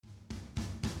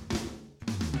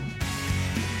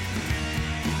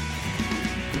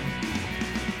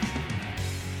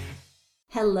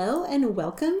Hello and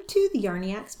welcome to the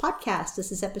Yarniacs podcast.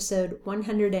 This is episode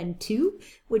 102,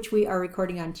 which we are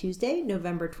recording on Tuesday,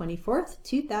 November 24th,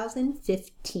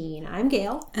 2015. I'm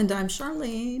Gail. And I'm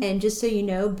Charlene. And just so you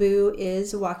know, Boo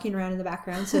is walking around in the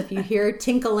background. So if you hear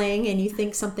tinkling and you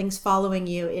think something's following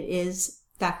you, it is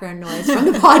background noise from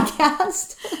the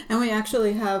podcast. And we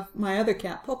actually have my other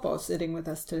cat, Popo, sitting with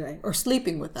us today. Or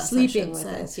sleeping with us, Sleeping with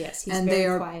us, yes. He's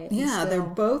very quiet. Yeah, they're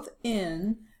both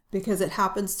in because it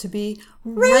happens to be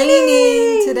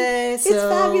raining today. So it's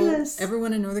fabulous.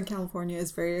 Everyone in Northern California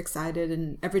is very excited.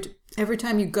 And every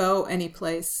time you go any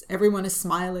place, everyone is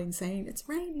smiling, saying, it's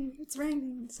raining, it's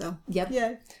raining. So, yep.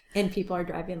 Yeah. And people are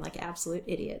driving like absolute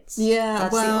idiots. Yeah.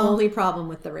 That's the only problem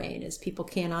with the rain is people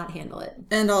cannot handle it.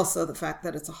 And also the fact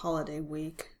that it's a holiday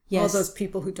week. Yes. All those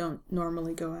people who don't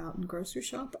normally go out and grocery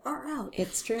shop are out.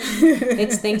 It's true.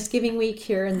 It's Thanksgiving week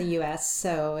here in the U.S.,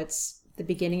 so it's the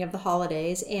beginning of the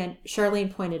holidays. And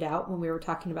Charlene pointed out when we were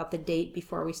talking about the date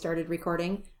before we started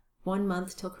recording, 1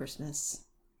 month till Christmas.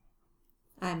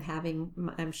 I'm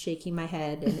shaking my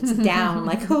head and it's down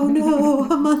like, oh no,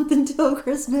 a month until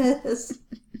Christmas.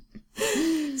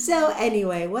 So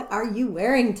anyway, what are you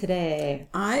wearing today?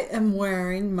 I am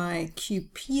wearing my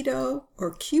Cupido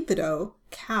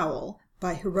cowl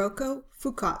by Hiroko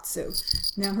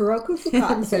Fukatsu. Now, Hiroko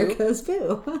Fukatsu... There goes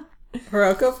Boo.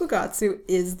 Hiroko Fukatsu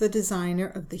is the designer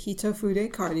of the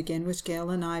Hitofude cardigan, which Gail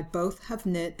and I both have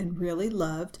knit and really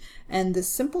loved. And the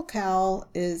simple cowl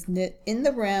is knit in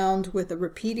the round with a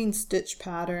repeating stitch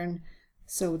pattern.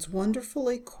 So it's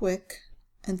wonderfully quick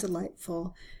and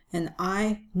delightful. And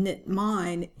I knit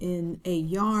mine in a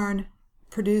yarn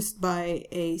produced by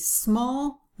a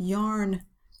small yarn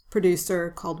producer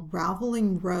called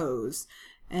Raveling Rose.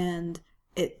 And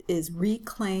it is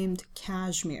Reclaimed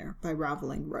Cashmere by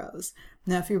Raveling Rose.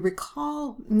 Now, if you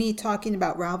recall me talking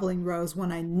about Raveling Rose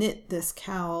when I knit this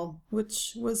cowl,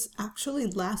 which was actually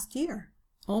last year,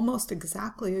 almost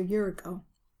exactly a year ago.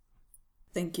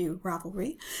 Thank you,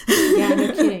 Ravelry. Yeah,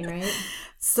 no kidding, right?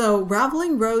 So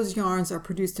Raveling Rose yarns are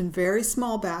produced in very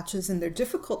small batches and they're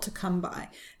difficult to come by.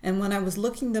 And when I was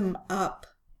looking them up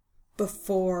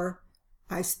before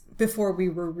we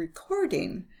were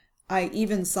recording, I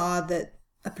even saw that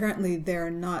apparently they're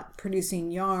not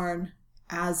producing yarn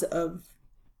as of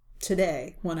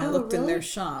today when I looked in their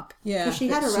shop. Yeah. So she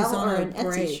had a Ravel or an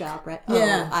Etsy shop, right?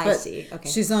 Yeah. Oh, I see. Okay.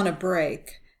 She's on a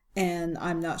break and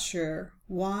I'm not sure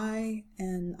why,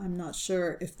 and I'm not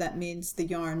sure if that means the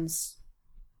yarns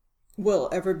will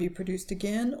ever be produced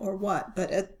again or what.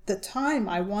 But at the time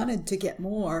I wanted to get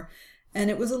more, and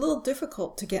it was a little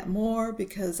difficult to get more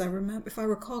because I remember, if I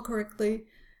recall correctly,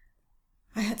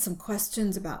 I had some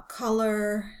questions about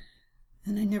color,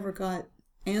 and I never got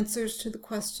answers to the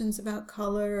questions about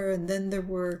color. And then there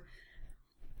were,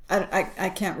 I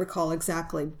can't recall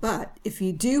exactly, but if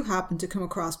you do happen to come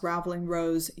across Raveling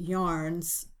Rose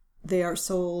yarns, they are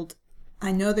sold,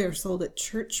 I know they are sold at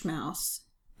Church Mouse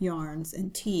Yarns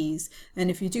and Teas.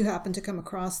 And if you do happen to come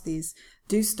across these,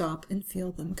 do stop and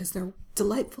feel them because they're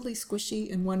delightfully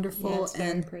squishy and wonderful. Yeah, it's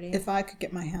very pretty. If I could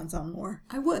get my hands on more,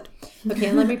 I would. Okay,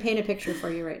 and let me paint a picture for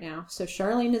you right now. So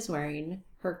Charlene is wearing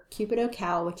her Cupido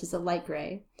cowl, which is a light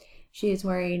gray. She is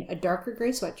wearing a darker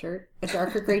gray sweatshirt, a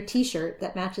darker gray t-shirt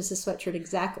that matches the sweatshirt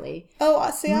exactly. Oh,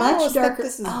 I see. Much I always darker. think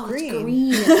this is green.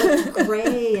 green. It's green. It looks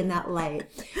gray in that light.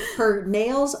 Her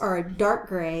nails are a dark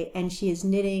gray, and she is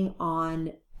knitting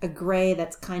on a gray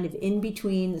that's kind of in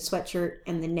between the sweatshirt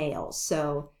and the nails.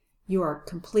 So you are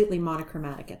completely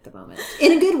monochromatic at the moment.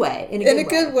 In a good way. In a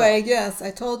good way, yes.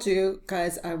 I told you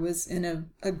guys I was in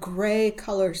a gray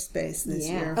color space this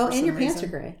year. Oh, and your pants are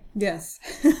gray. Yes.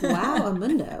 Wow, a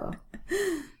mundo.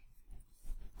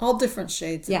 All different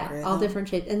shades of gray. Yeah, all different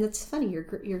shades. And that's funny.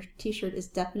 Your t-shirt is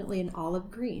definitely an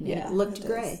olive green. And it looked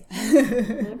gray.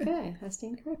 Okay, I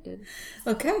stand corrected.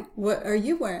 Okay, what are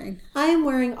you wearing? I am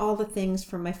wearing all the things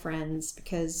from my friends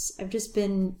because I've just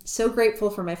been so grateful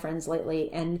for my friends lately.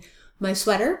 And my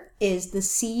sweater is the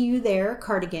See You There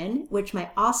cardigan, which my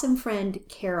awesome friend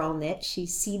Carol knit.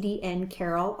 She's CDN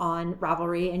Carol on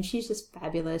Ravelry, and she's just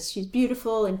fabulous. She's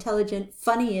beautiful, intelligent,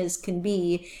 funny as can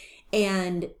be.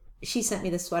 And she sent me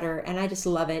the sweater and I just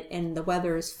love it. And the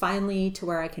weather is finally to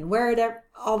where I can wear it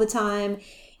all the time.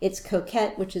 It's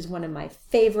Coquette, which is one of my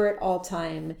favorite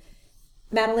all-time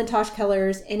Madeline Tosh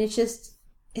colors. And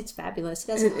it's fabulous.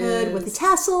 It has a hood with a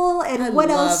tassel and what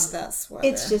else? I love that sweater.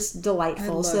 It's just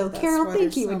delightful. So Carol,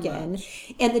 thank you again.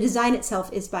 And the design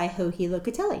itself is by Joji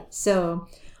Locatelli. So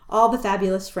all the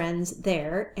fabulous friends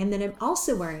there. And then I'm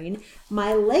also wearing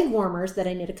my leg warmers that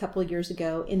I knit a couple of years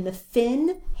ago in the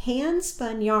Finn hand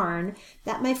spun yarn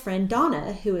that my friend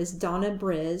Donna, who is Donna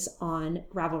Briz on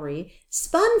Ravelry,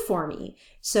 spun for me.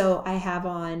 So I have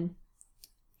on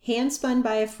hand spun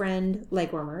by a friend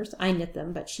leg warmers. I knit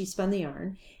them, but she spun the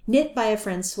yarn. Knit by a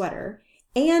friend's sweater.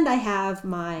 And I have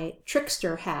my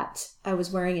trickster hat. I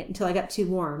was wearing it until I got too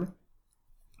warm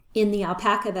in the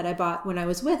alpaca that I bought when I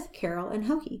was with Carol and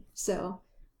Hokie. So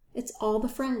it's all the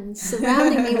friends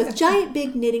surrounding me with giant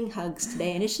big knitting hugs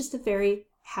today. And it's just a very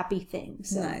happy thing.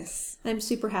 So nice. I'm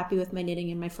super happy with my knitting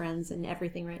and my friends and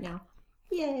everything right now.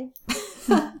 Yay.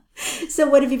 So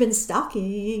what have you been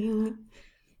stocking?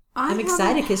 I'm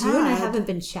excited because you and I haven't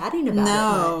been chatting about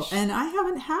it much. And I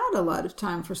haven't had a lot of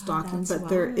time for stocking, but why.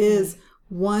 there is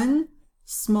one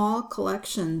small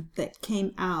collection that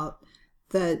came out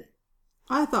that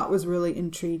I thought was really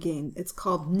intriguing. It's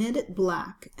called Knit It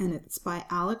Black, and it's by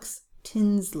Alex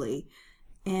Tinsley.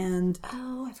 And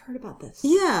oh, I've heard about this.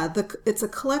 Yeah, it's a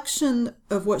collection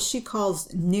of what she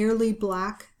calls nearly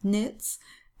black knits,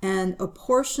 and a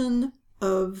portion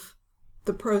of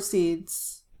the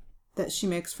proceeds that she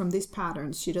makes from these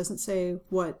patterns, she doesn't say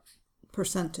what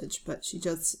percentage, but she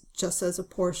just says a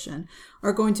portion,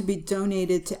 are going to be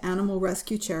donated to animal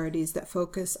rescue charities that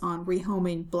focus on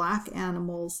rehoming black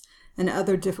animals and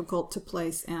other difficult to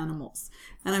place animals.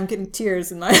 And I'm getting tears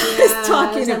in my eyes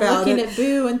talking about it. Looking at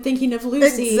Boo and thinking of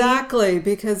Lucy. Exactly,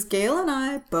 because Gail and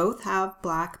I both have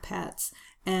black pets,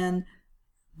 and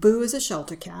Boo is a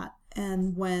shelter cat.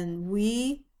 And when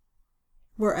we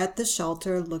were at the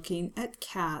shelter looking at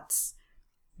cats,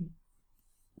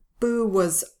 Boo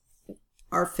was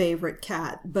our favorite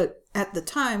cat, but at the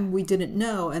time we didn't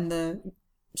know, and the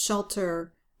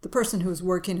person who was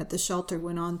working at the shelter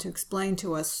went on to explain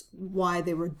to us why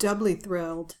they were doubly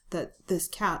thrilled that this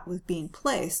cat was being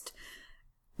placed,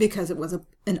 because it was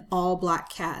an all-black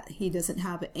cat. He doesn't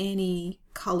have any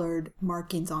colored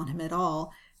markings on him at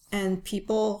all, and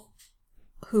people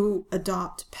who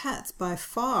adopt pets, by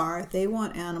far, they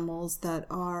want animals that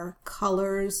are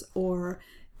colors, or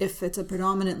if it's a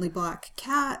predominantly black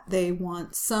cat, they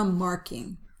want some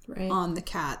marking on the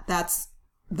cat. That's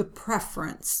the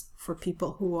preference for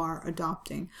people who are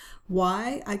adopting.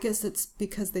 Why? I guess it's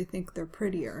because they think they're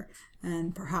prettier,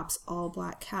 and perhaps all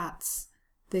black cats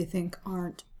they think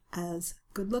aren't as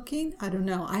good looking. I don't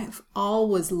know. I have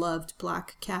always loved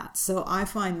black cats, so I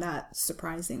find that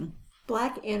surprising.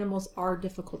 Black animals are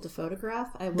difficult to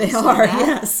photograph. They are,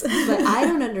 yes. But I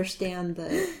don't understand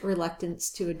the reluctance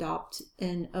to adopt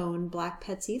and own black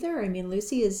pets either. I mean,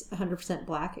 Lucy is 100%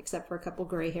 black except for a couple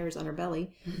gray hairs on her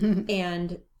belly.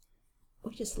 And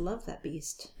we just love that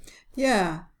beast.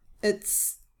 Yeah.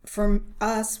 It's, for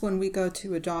us, when we go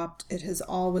to adopt, it has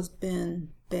always been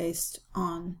based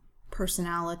on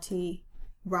personality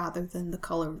rather than the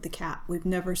color of the cat. We've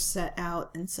never set out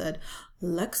and said,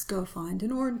 let's go find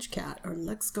an orange cat or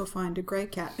let's go find a gray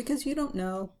cat, because you don't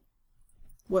know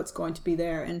what's going to be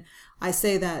there. And I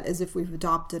say that as if we've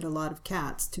adopted a lot of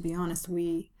cats. To be honest,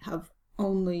 we have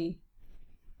only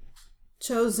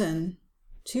chosen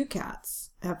 2 cats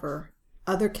ever.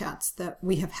 Other cats that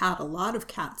we have had a lot of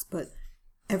cats, but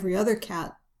every other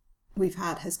cat we've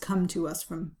had has come to us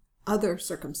from other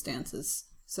circumstances,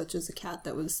 such as a cat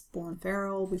that was born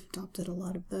feral. We've adopted a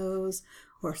lot of those,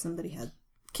 or somebody had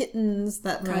kittens,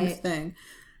 that kind of thing.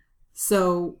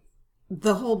 So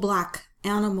the whole black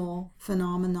animal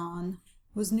phenomenon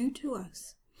was new to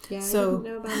us. Yeah, so, I didn't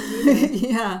know about it either.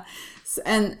 Yeah.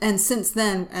 And since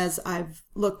then, as I've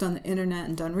looked on the internet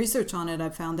and done research on it,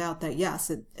 I've found out that yes,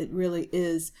 it really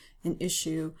is an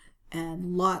issue,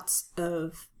 and lots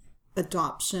of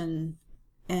adoption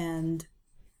and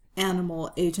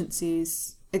animal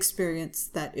agencies experience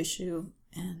that issue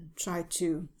and try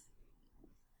to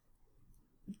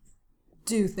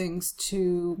do things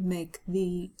to make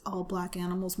the all-black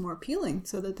animals more appealing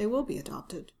so that they will be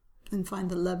adopted and find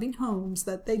the loving homes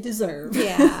that they deserve.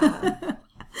 Yeah.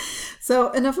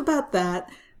 So enough about that.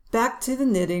 Back to the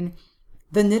knitting.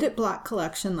 The Knit It Black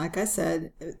collection, like I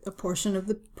said, a portion of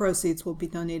the proceeds will be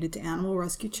donated to animal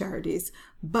rescue charities,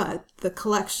 but the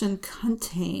collection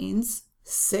contains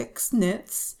 6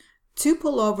 knits, 2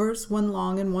 pullovers, 1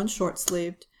 long and 1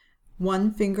 short-sleeved,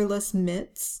 1 fingerless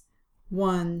mitts,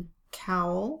 1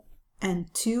 cowl,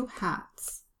 and 2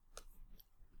 hats.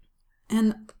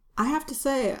 And I have to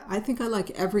say, I think I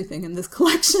like everything in this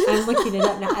collection. I'm looking it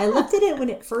up now. I looked at it when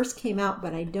it first came out,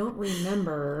 but I don't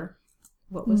remember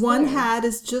what was One there. hat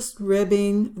is just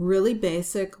ribbing, really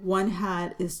basic. One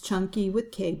hat is chunky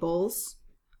with cables,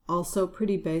 also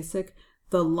pretty basic.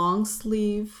 The long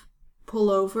sleeve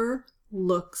pullover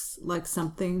looks like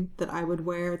something that I would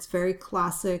wear. It's very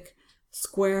classic,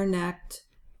 square-necked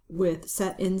with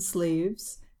set-in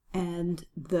sleeves. And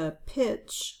the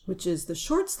pitch, which is the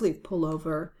short sleeve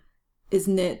pullover, is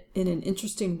knit in an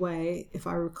interesting way. If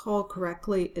I recall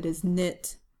correctly, it is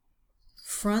knit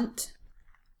front,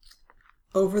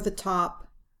 over the top,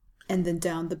 and then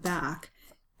down the back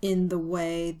in the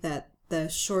way that the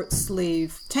short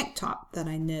sleeve tank top that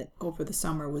I knit over the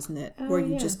summer was knit, where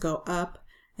you just go up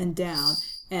and down.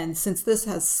 And since this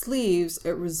has sleeves,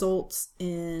 it results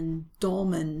in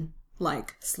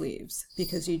dolman-like sleeves,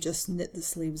 because you just knit the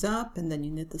sleeves up and then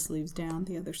you knit the sleeves down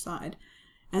the other side.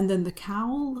 And then the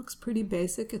cowl looks pretty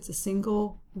basic. It's a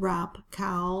single wrap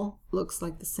cowl. Looks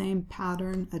like the same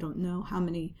pattern. I don't know how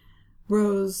many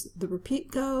rows the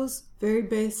repeat goes. Very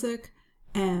basic.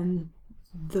 And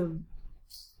the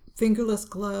fingerless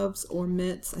gloves or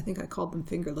mitts. I think I called them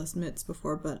fingerless mitts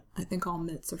before, but I think all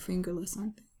mitts are fingerless,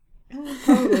 aren't they?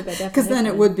 Probably by definition. Because then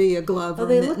it would be a glove or a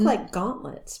they mitten. look like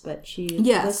gauntlets, but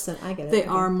listen, I get it. They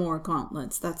are more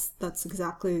gauntlets. That's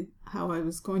exactly how I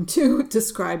was going to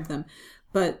describe them.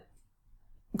 But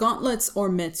gauntlets or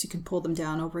mitts, you can pull them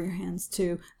down over your hands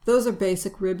too. Those are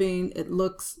basic ribbing. It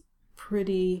looks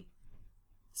pretty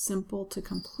simple to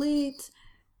complete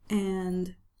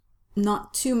and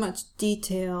not too much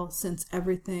detail since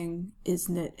everything is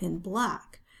knit in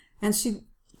black. And she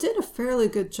did a fairly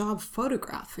good job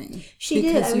photographing. She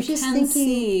did. I was just thinking,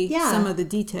 see some of the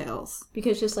details.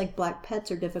 Because just like black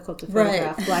pets are difficult to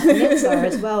photograph, black knits are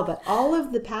as well. But all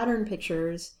of the pattern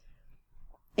pictures,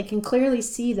 I can clearly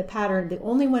see the pattern. The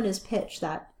only one is pitch,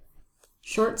 that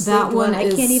short sleeved one. I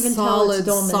can't even tell it's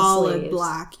dolman solid sleeves.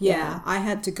 Black. Yeah, I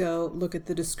had to go look at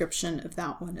the description of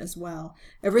that one as well.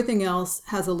 Everything else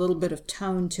has a little bit of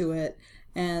tone to it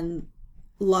and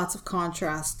lots of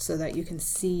contrast so that you can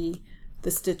see the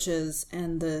stitches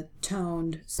and the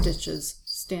toned stitches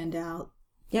stand out.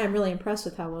 Yeah, I'm really impressed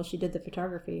with how well she did the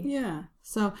photography. Yeah,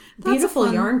 so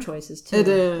beautiful yarn choices too. It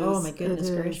is. Oh my goodness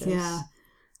gracious. Yeah.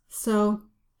 So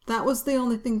that was the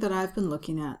only thing that I've been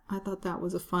looking at. I thought that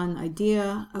was a fun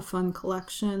idea, a fun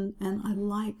collection, and I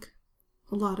like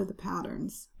a lot of the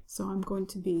patterns. So I'm going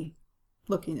to be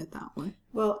looking at that one.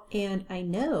 Well, and I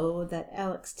know that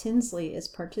Alex Tinsley is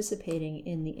participating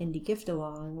in the Indie Gift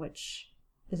Along, which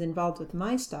is involved with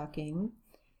my stocking,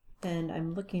 and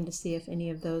I'm looking to see if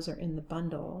any of those are in the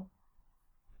bundle.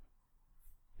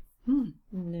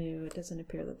 No, it doesn't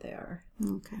appear that they are.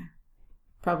 Okay.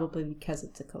 Probably because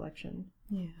it's a collection.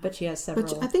 Yeah. But she has several.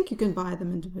 But I think you can buy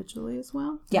them individually as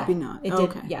well. Yeah. Maybe not. It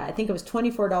did. Yeah, I think it was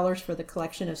 $24 for the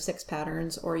collection of 6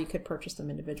 patterns, or you could purchase them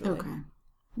individually. Okay.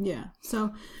 Yeah.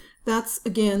 So that's,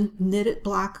 again, Knitted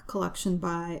Black collection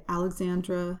by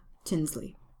Alexandra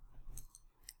Tinsley.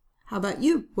 How about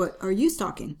you? What are you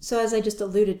stocking? So as I just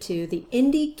alluded to, the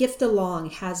Indie Gift Along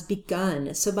has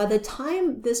begun. So by the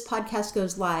time this podcast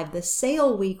goes live, the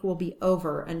sale week will be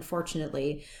over,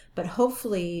 unfortunately. But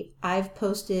hopefully I've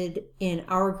posted in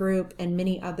our group, and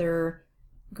many other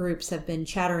groups have been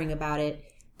chattering about it.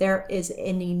 There is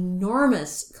an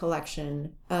enormous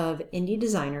collection of indie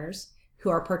designers who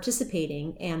are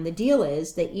participating. And the deal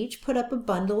is they each put up a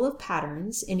bundle of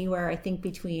patterns, anywhere I think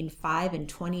between 5 and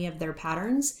 20 of their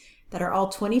patterns, that are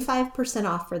all 25%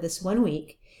 off for this 1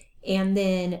 week. And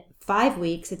then 5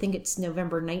 weeks, I think it's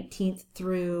November 19th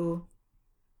through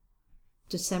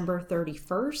December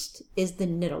 31st, is the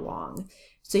knit along.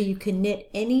 So you can knit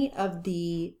any of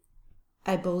the,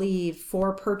 I believe,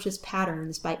 4 purchase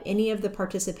patterns by any of the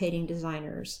participating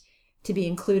designers to be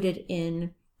included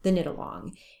in the knit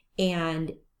along.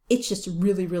 And it's just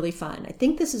really, really fun. I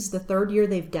think this is the 3rd year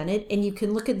they've done it. And you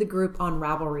can look at the group on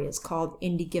Ravelry. It's called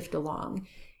Indie Gift Along.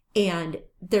 And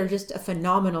they're just a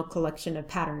phenomenal collection of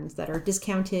patterns that are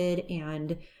discounted.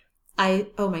 And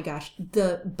oh my gosh,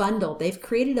 the bundle, they've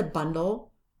created a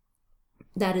bundle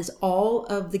that is all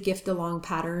of the gift along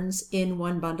patterns in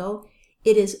one bundle.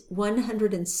 It is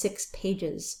 106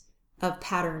 pages of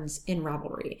patterns in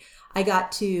Ravelry.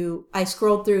 I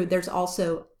scrolled through, there's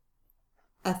also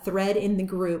a thread in the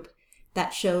group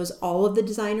that shows all of the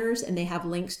designers, and they have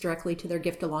links directly to their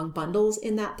gift along bundles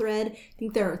in that thread. I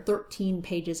think there are 13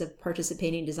 pages of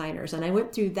participating designers, and I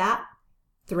went through that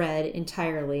thread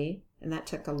entirely, and that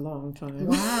took a long time.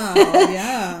 Wow,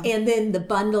 yeah. And then the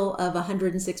bundle of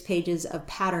 106 pages of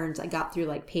patterns, I got through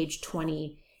like page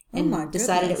 20 and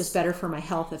decided it was better for my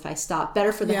health if I stopped.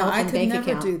 Better for the health and bank account.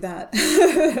 Yeah, I could never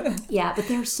do that. Yeah, but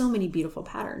there are so many beautiful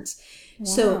patterns. Wow.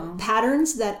 So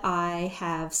patterns that I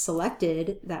have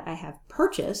selected, that I have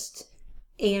purchased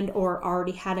and or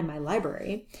already had in my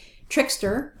library.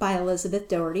 Trickster by Elizabeth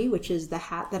Doherty, which is the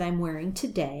hat that I'm wearing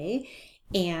today.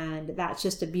 And that's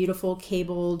just a beautiful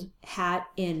cabled hat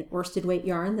in worsted weight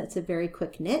yarn. That's a very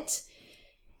quick knit.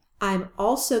 I'm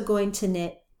also going to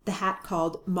knit the hat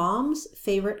called Mom's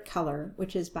Favorite Color,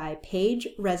 which is by Paige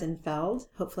Resenfeld.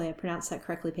 Hopefully I pronounced that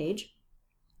correctly, Paige.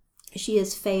 She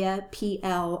is Faya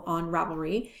PL on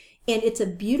Ravelry. And it's a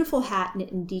beautiful hat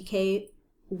knit in DK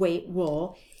weight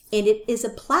wool. And it is a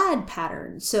plaid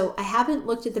pattern. So I haven't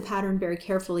looked at the pattern very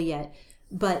carefully yet,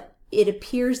 but it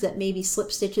appears that maybe slip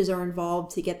stitches are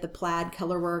involved to get the plaid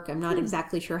color work. I'm not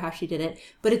exactly sure how she did it,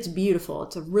 but it's beautiful.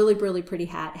 It's a really, really pretty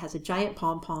hat. It has a giant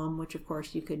pom-pom, which of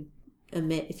course you could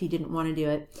omit if you didn't want to do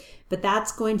it. But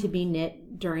that's going to be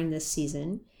knit during this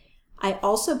season. I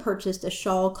also purchased a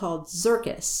shawl called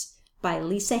Zircus by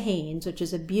Lisa Haynes, which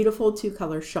is a beautiful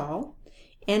 2-color shawl.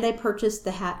 And I purchased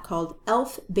the hat called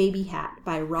Elf Baby Hat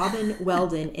by Robin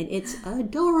Weldon, and it's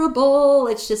adorable.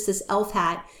 It's just this elf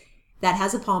hat that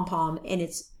has a pom-pom, and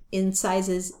it's in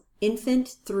sizes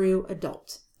infant through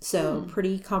adult. So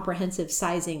pretty comprehensive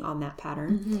sizing on that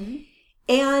pattern. Mm-hmm.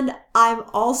 And I'm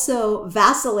also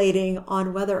vacillating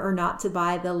on whether or not to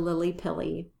buy the Lily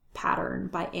Pilly pattern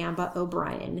by Amba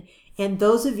O'Brien. And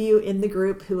those of you in the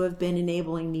group who have been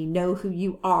enabling me know who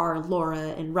you are, Laura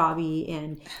and Robbie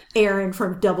and Aaron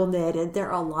from Double Knit. And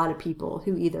there are a lot of people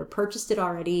who either purchased it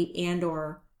already and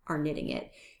or are knitting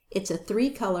it. It's a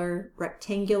 3-color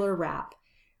rectangular wrap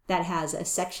that has a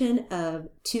section of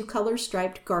 2-color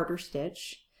striped garter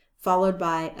stitch, followed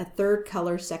by a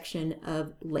 3rd-color section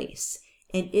of lace.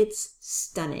 And it's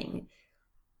stunning.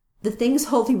 The things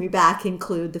holding me back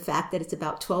include the fact that it's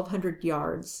about 1,200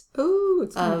 yards. Oh,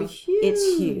 it's going to be huge.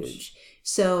 It's huge.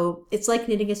 So it's like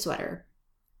knitting a sweater.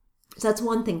 So that's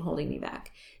one thing holding me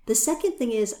back. The second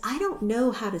thing is I don't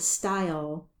know how to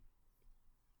style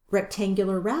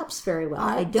rectangular wraps very well.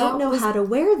 I don't know how to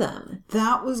wear them.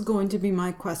 That was going to be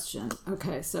my question.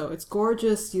 Okay, so it's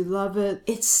gorgeous. You love it.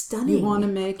 It's stunning. You want to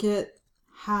make it.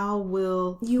 How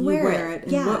will you wear it?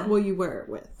 And yeah. What will you wear it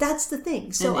with? That's the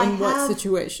thing. So and in what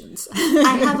situations?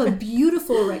 I have a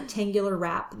beautiful rectangular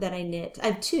wrap that I knit. I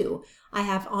have 2. I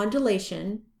have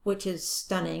Ondulation, which is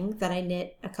stunning, that I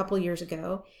knit a couple years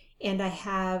ago. And I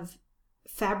have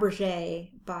Fabergé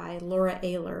by Laura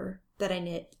Ayler that I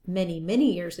knit many,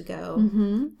 many years ago.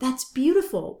 Mm-hmm. That's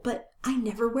beautiful, but I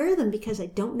never wear them because I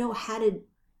don't know how to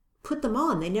put them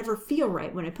on. They never feel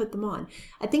right when I put them on.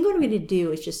 I think what I'm going to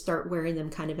do is just start wearing them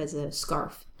kind of as a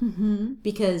scarf,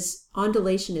 because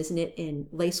Ondulation is knit in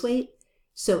lace weight,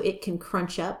 so it can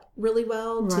crunch up really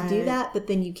well to do that, but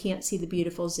then you can't see the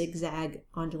beautiful zigzag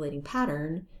undulating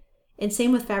pattern. And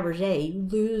same with Fabergé. You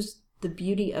lose the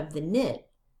beauty of the knit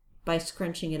by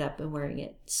scrunching it up and wearing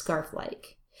it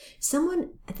scarf-like.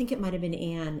 Someone, I think it might have been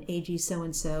Anne, AG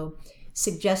so-and-so,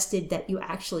 suggested that you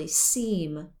actually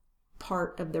seam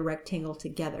part of the rectangle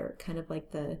together, kind of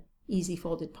like the easy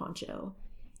folded poncho,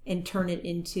 and turn it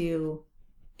into,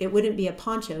 it wouldn't be a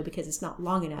poncho because it's not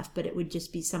long enough, but it would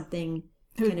just be something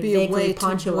kind of vaguely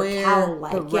poncho or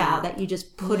cowl-like, that you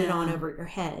just put it on over your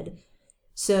head.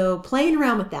 So playing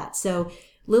around with that. So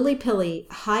Lily Pilly,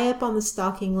 high up on the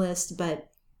stocking list, but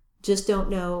just don't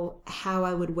know how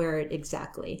I would wear it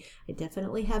exactly. I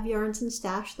definitely have yarns in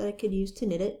stash that I could use to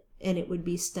knit it, and it would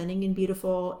be stunning and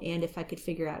beautiful. And if I could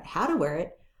figure out how to wear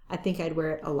it, I think I'd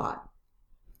wear it a lot.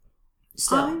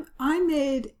 So I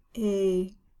made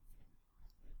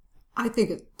I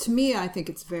think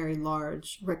it's very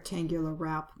large rectangular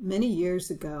wrap many years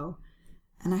ago,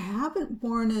 and I haven't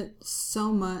worn it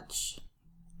so much.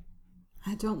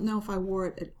 I don't know if I wore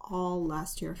it at all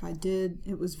last year. If I did,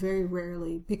 it was very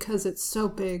rarely because it's so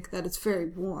big that it's very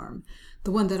warm.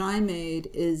 The one that I made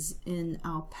is in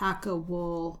alpaca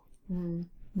wool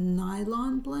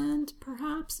nylon blend,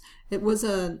 perhaps. It was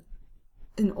an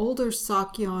older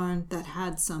sock yarn that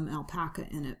had some alpaca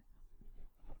in it.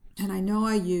 And I know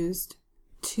I used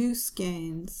 2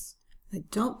 skeins. I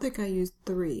don't think I used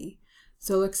 3.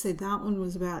 So let's say that one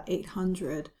was about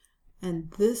 800, and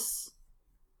this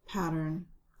pattern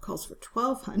calls for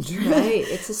 1,200. Right,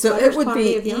 it's a so it would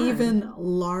be of even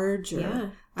larger. Yeah.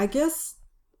 I guess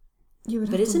you would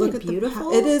have to look at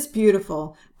beautiful? It is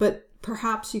beautiful, but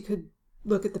perhaps you could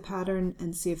look at the pattern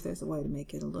and see if there's a way to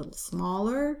make it a little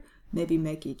smaller. Maybe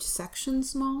make each section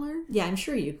smaller. Yeah, I'm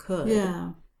sure you could.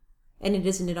 Yeah. And it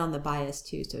isn't it on the bias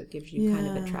too, so it gives you kind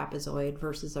of a trapezoid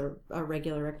versus a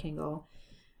regular rectangle.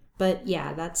 But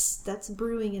yeah, that's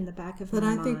brewing in the back of my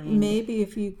mind. But I think maybe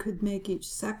if you could make each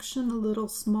section a little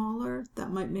smaller,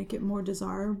 that might make it more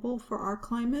desirable for our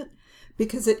climate.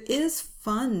 Because it is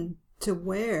fun to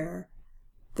wear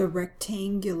the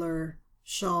rectangular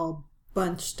shawl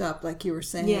bunched up, like you were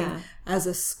saying, Yeah. as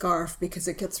a scarf, because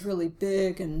it gets really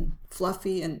big and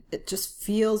fluffy, and it just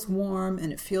feels warm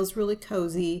and it feels really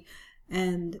cozy.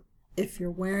 And if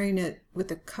you're wearing it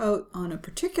with a coat on a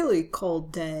particularly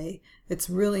cold day, it's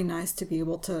really nice to be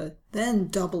able to then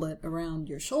double it around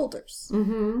your shoulders.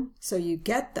 Mm-hmm. So you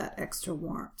get that extra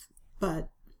warmth. But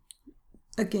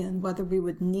again, whether we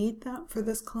would need that for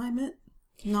this climate,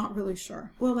 not really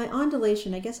sure. Well, my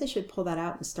ondulation, I guess I should pull that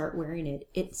out and start wearing it.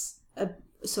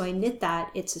 So I knit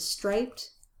that. It's a striped,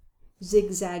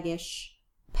 zigzaggish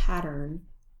pattern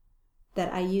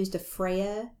that I used a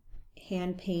Freya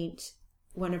hand paint,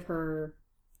 one of her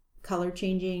color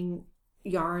changing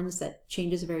yarns that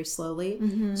changes very slowly,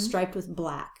 striped with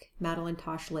black, Madeline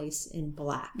Tosh lace in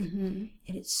black. And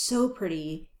it's so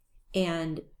pretty.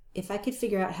 And if I could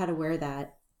figure out how to wear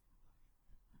that,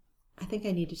 I think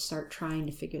I need to start trying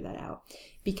to figure that out.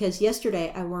 Because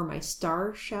yesterday I wore my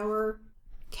Star Shower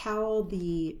cowl,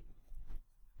 the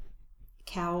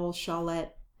cowl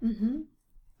shawlette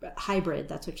hybrid,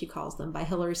 that's what she calls them, by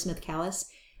Hilary Smith Callis,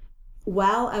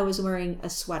 while I was wearing a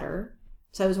sweater.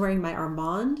 So I was wearing my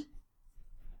Armand,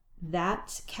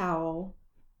 that cowl,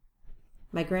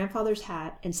 my grandfather's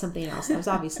hat, and something else. That was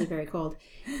obviously very cold.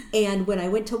 And when I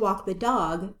went to walk the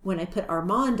dog, when I put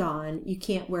Armand on, you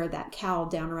can't wear that cowl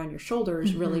down around your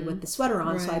shoulders really with the sweater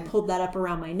on. Right. So I pulled that up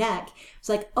around my neck. It's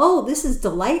like, oh, this is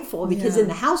delightful, because in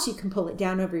the house you can pull it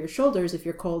down over your shoulders if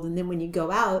you're cold. And then when you go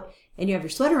out and you have your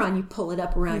sweater on, you pull it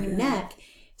up around your neck.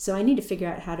 So I need to figure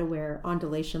out how to wear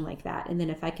ondulation like that. And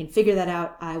then if I can figure that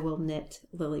out, I will knit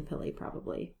Lily Pilly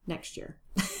probably next year.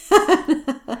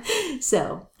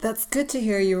 So that's good to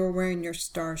hear you were wearing your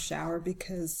Star Shower,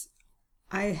 because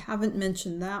I haven't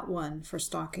mentioned that one for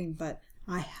stocking, but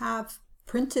I have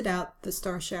printed out the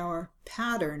Star Shower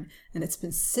pattern, and it's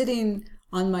been sitting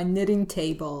on my knitting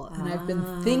table, and I've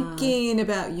been thinking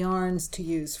about yarns to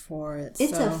use for it.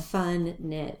 It's a fun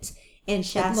knit. And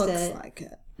Shasta, it looks like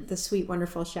it. The sweet,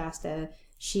 wonderful Shasta,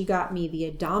 she got me the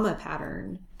Adama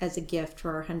pattern as a gift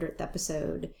for our 100th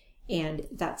episode. And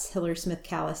that's Hilary Smith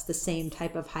Callis, the same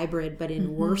type of hybrid, but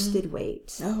in worsted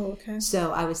weight. Oh, okay.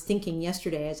 So I was thinking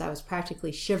yesterday, as I was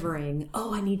practically shivering,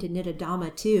 oh, I need to knit a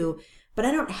Dama too. But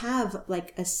I don't have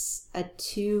like a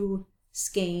 2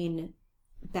 skein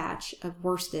batch of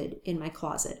worsted in my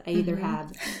closet. I either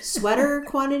have sweater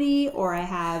quantity or I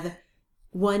have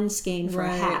 1 skein for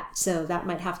a hat. So that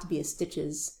might have to be a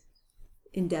Stitches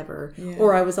endeavor. Yeah.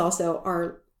 Or I was also,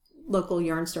 our local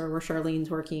yarn store where Charlene's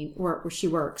working, where she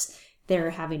works,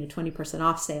 they're having a 20%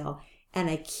 off sale. And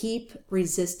I keep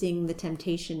resisting the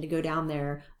temptation to go down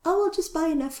there. Oh, I'll just buy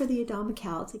enough for the Adama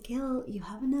cowl. It's like, Gail, you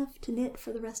have enough to knit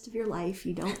for the rest of your life.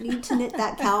 You don't need to knit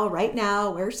that cowl right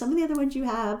now. Wear some of the other ones you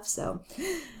have. So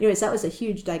anyways, that was a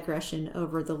huge digression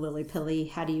over the Lily Pilly.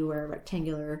 How do you wear a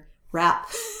rectangular wrap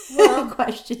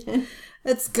question?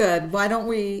 It's good. Why don't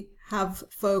we have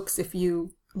folks, if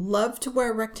you love to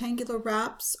wear rectangular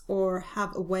wraps or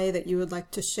have a way that you would like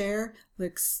to share,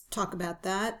 let's talk about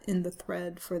that in the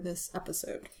thread for this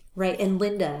episode. Right. And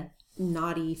Linda,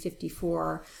 Naughty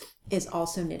 54, is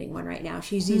also knitting one right now.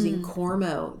 She's using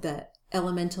Cormo, the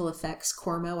Elemental Effects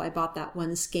Cormo. I bought that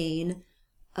 1 skein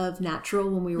of natural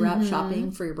when we were out shopping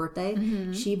for your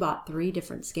birthday. She bought 3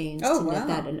 different skeins to knit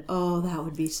that, and that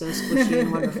would be so squishy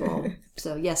and wonderful.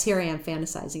 So yes, here I am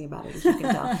fantasizing about it, as you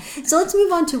can tell. So let's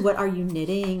move on to what are you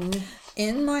knitting?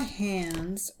 In my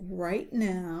hands right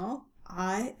now,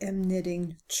 I am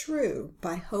knitting True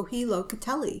by Joji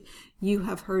Locatelli. You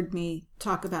have heard me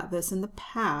talk about this in the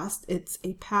past. It's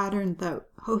a pattern that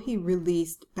Joji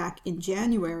released back in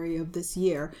January of this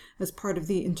year as part of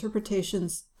the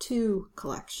Interpretations 2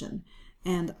 collection.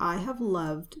 And I have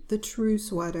loved the True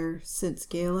sweater since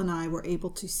Gail and I were able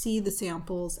to see the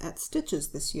samples at Stitches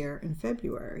this year in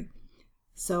February.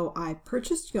 So I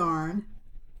purchased yarn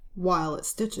while at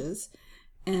Stitches,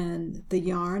 and the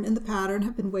yarn and the pattern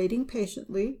have been waiting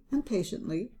patiently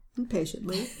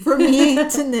for me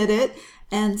to knit it.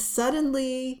 And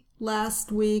suddenly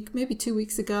last week, maybe 2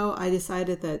 weeks ago, I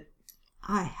decided that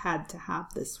I had to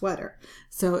have this sweater.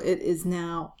 So it is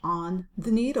now on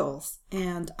the needles,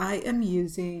 and I am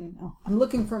using, I'm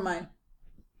looking for my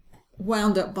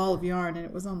wound up ball of yarn, and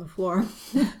it was on the floor.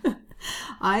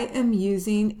 I am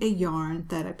using a yarn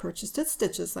that I purchased at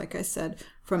Stitches, like I said,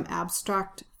 from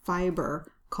Abstract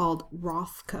Fiber, called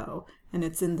Rothko, and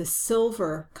it's in the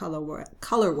silver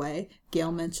colorway.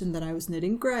 Gail mentioned that I was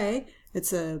knitting gray.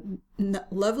 It's a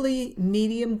lovely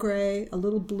medium gray, a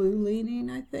little blue leaning,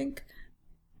 I think,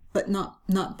 but not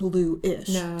blue-ish.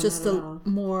 No, just a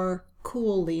more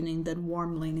cool leaning than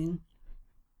warm leaning.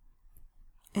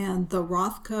 And the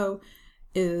Rothko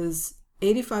is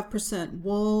 85%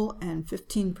 wool and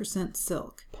 15%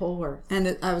 silk. Polworth.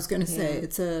 And I was going to say,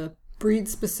 it's a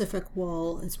breed-specific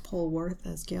wool. It's Polworth,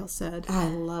 as Gail said. I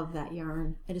love that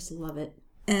yarn. I just love it.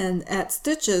 And at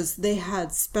Stitches, they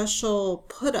had special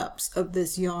put-ups of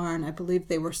this yarn. I believe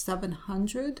they were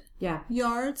 700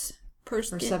 yards per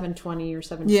skein. Or 720 or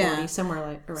 740, somewhere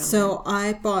like around So there.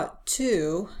 I bought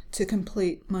 2 to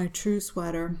complete my true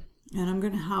sweater. And I'm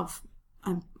going to have,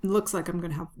 it looks like I'm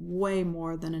going to have way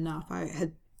more than enough. I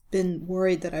had been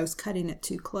worried that I was cutting it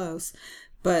too close.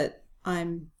 But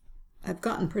I've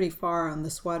gotten pretty far on the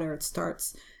sweater.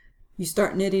 You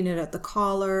start knitting it at the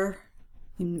collar.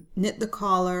 You knit the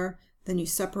collar, then you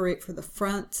separate for the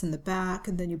fronts and the back,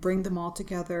 and then you bring them all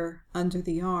together under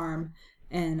the arm.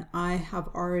 And I have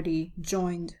already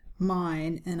joined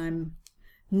mine, and I'm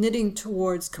knitting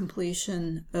towards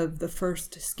completion of the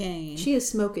first skein. She is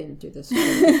smoking through this.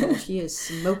 She is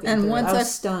smoking and through once it. I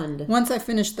was stunned. Once I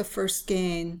finish the first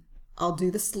skein, I'll do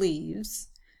the sleeves,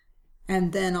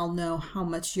 and then I'll know how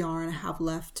much yarn I have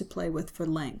left to play with for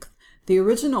length. The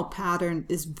original pattern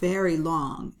is very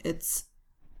long. It's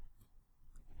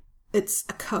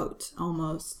a coat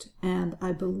almost, and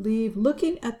I believe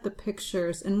looking at the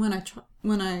pictures, and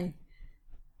the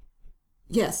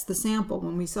sample,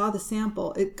 when we saw the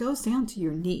sample, it goes down to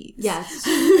your knees. Yes,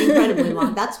 incredibly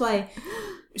long. That's why,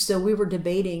 so we were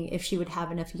debating if she would have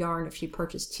enough yarn if she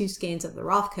purchased 2 skeins of the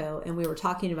Rothko, and we were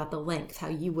talking about the length, how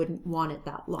you wouldn't want it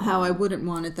that long. How I wouldn't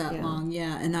want it that long,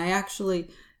 and I actually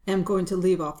am going to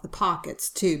leave off the pockets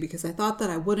too, because I thought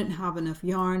that I wouldn't have enough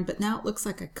yarn, but now it looks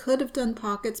like I could have done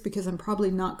pockets because I'm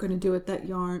probably not going to do it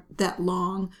that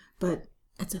long, but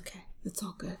it's okay. It's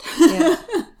all good. Yeah.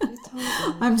 It's all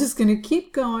good. I'm just going to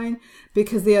keep going,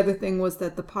 because the other thing was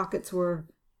that the pockets were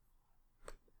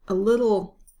a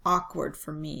little awkward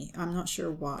for me. I'm not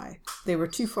sure why. They were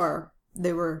too far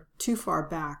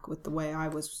back with the way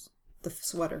the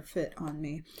sweater fit on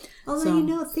me.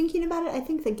 Although, thinking about it, I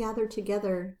think the gathered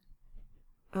together.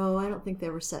 Oh, I don't think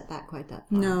they were set back quite that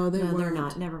far. No, they're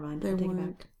not. Never mind. They take weren't.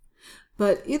 it back.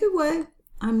 But either way,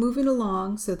 I'm moving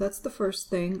along. So that's the first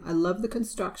thing. I love the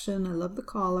construction. I love the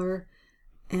collar,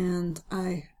 and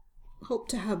I hope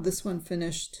to have this one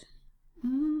finished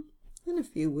in a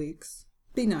few weeks.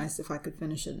 Be nice if I could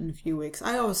finish it in a few weeks.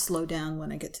 I always slow down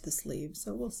when I get to the sleeves,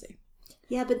 so we'll see.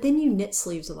 Yeah, but then you knit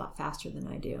sleeves a lot faster than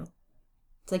I do.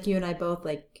 It's like you and I both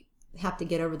have to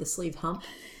get over the sleeve hump,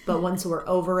 but once we're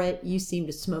over it, you seem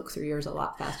to smoke through yours a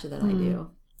lot faster than I do.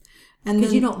 And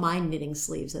because you don't mind knitting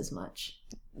sleeves as much.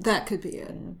 That could be it.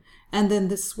 Yeah. And then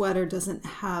this sweater doesn't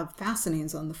have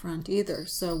fastenings on the front either.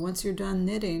 So once you're done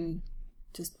knitting,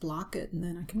 just block it and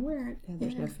then I can wear it. Yeah,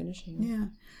 there's no finishing. Yeah.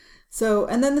 So,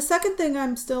 and then the second thing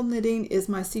I'm still knitting is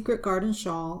my Secret Garden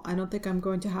shawl. I don't think I'm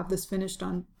going to have this finished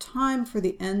on time for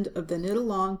the end of the knit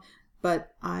along,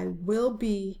 but I will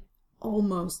be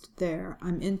almost there.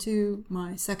 I'm into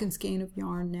my second skein of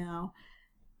yarn now,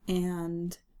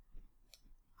 and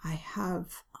I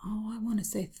have, I want to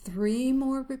say 3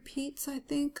 more repeats, I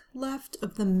think, left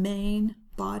of the main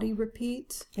body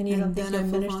repeat. And you don't think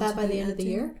you'll finish that by the end of the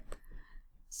year?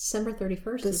 December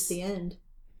 31st is the end.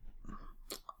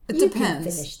 It you depends.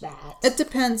 Can finish that. It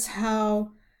depends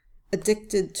how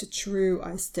addicted to True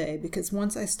I stay, because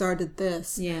once I started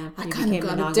this, I kind of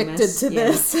got addicted to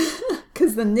this,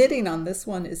 because the knitting on this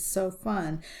one is so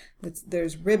fun.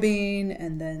 There's ribbing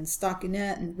and then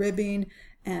stockinette and ribbing,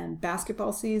 and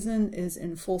basketball season is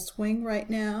in full swing right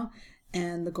now,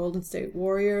 and the Golden State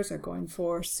Warriors are going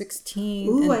for 16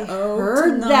 Ooh, and 0 I heard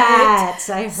tonight. that.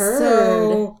 I heard.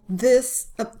 So this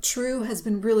True has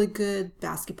been really good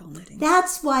basketball knitting.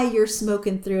 That's why you're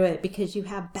smoking through it, because you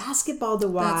have basketball to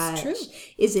watch. That's true.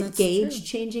 Is it gauge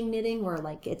changing knitting, where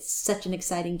it's such an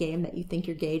exciting game that you think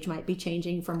your gauge might be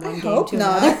changing from one game to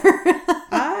another?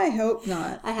 I hope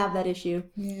not. I have that issue.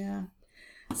 Yeah.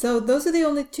 So those are the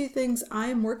only 2 things I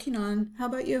am working on. How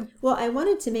about you? Well, I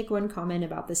wanted to make one comment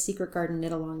about the Secret Garden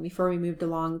knit along before we moved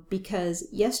along, because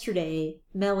yesterday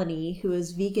Melanie, who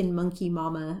is Vegan Monkey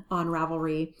Mama on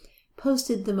Ravelry,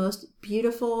 posted the most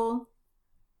beautiful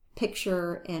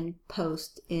picture and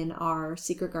post in our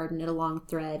Secret Garden knit along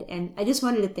thread, and I just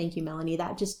wanted to thank you, Melanie.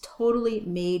 That just totally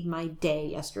made my day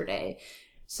yesterday.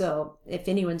 So if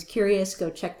anyone's curious, go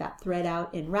check that thread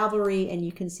out in Ravelry, and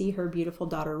you can see her beautiful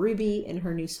daughter Ruby in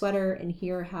her new sweater and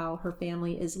hear how her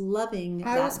family is loving that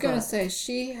I was going to book. say,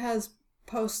 she has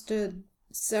posted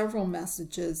several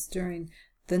messages during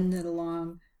the knit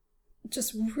along,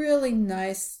 just really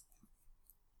nice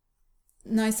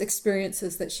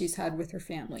experiences that she's had with her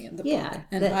family in the book.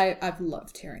 And I've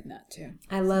loved hearing that too.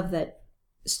 I love that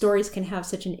stories can have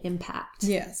such an impact.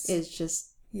 Yes. It's just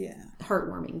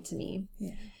heartwarming to me.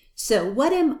 Yeah. So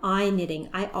what am I knitting?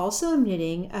 I also am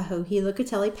knitting a Joji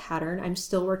Locatelli pattern. I'm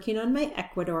still working on my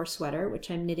Ecuador sweater, which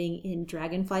I'm knitting in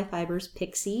Dragonfly Fibers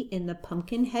Pixie in the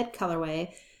pumpkin head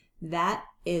colorway. That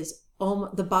is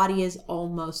the body is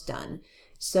almost done.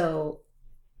 So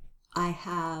I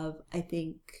have, I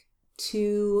think,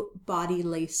 2 body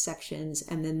lace sections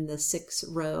and then the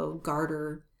 6-row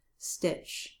garter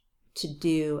stitch to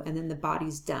do, and then the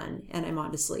body's done and I'm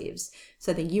on to sleeves.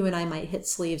 So I think you and I might hit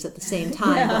sleeves at the same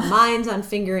time, but mine's on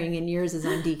fingering and yours is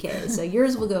on DK. So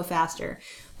yours will go faster.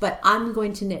 But I'm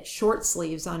going to knit short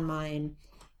sleeves on mine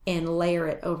and layer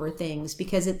it over things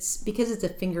because it's a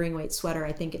fingering weight sweater.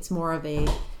 I think it's more of a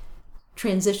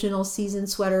transitional season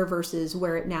sweater versus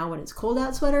wear it now when it's cold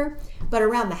out sweater. But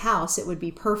around the house, it would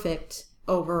be perfect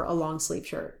over a long sleeve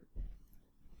shirt.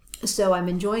 So I'm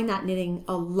enjoying that knitting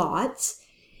a lot.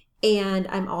 And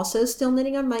I'm also still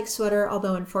knitting on Mike's sweater,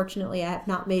 although unfortunately I have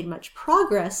not made much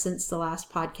progress since the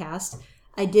last podcast.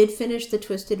 I did finish the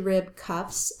twisted rib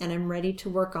cuffs and I'm ready to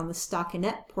work on the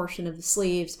stockinette portion of the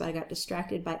sleeves, but I got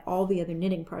distracted by all the other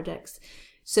knitting projects.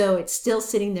 So it's still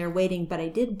sitting there waiting, but I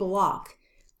did block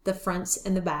the fronts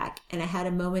and the back, and I had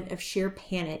a moment of sheer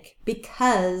panic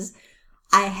because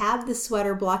I had the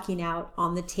sweater blocking out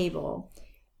on the table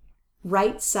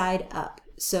right side up.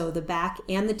 So the back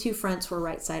and the 2 fronts were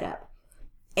right side up.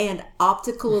 And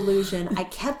optical illusion, I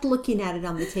kept looking at it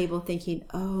on the table thinking,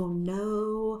 oh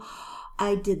no,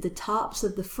 I did the tops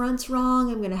of the fronts wrong.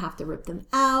 I'm going to have to rip them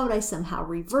out. I somehow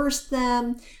reversed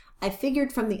them. I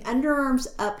figured from the underarms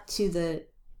up to the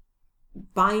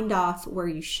bind off where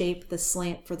you shape the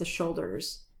slant for the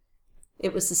shoulders.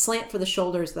 It was the slant for the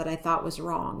shoulders that I thought was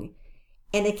wrong.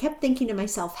 And I kept thinking to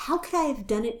myself, how could I have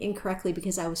done it incorrectly?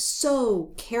 Because I was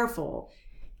so careful.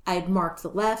 I had marked the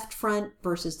left front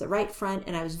versus the right front,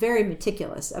 and I was very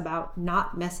meticulous about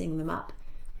not messing them up.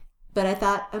 But I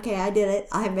thought, okay, I did it.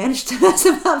 I managed to mess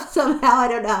them up somehow. I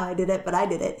don't know how I did it, but I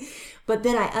did it. But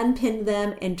then I unpinned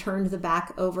them and turned the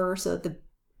back over so that the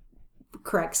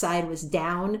correct side was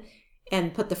down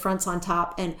and put the fronts on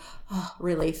top, and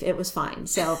relief, it was fine.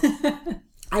 So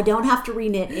I don't have to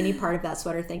reknit any part of that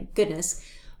sweater, thank goodness.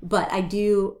 But I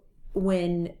do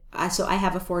so I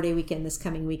have a 4-day weekend this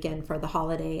coming weekend for the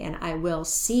holiday, and I will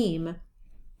seam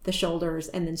the shoulders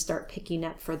and then start picking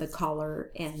up for the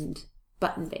collar and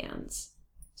button bands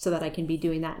so that I can be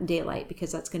doing that in daylight,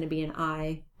 because that's going to be an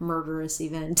eye murderous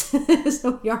event.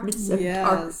 So yarn is so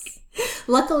dark.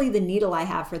 Luckily, the needle I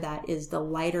have for that is the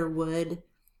lighter wood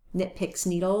Knit Picks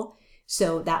needle.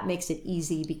 So that makes it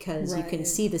easy because you can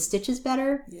see the stitches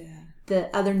better. Yeah.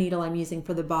 The other needle I'm using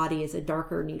for the body is a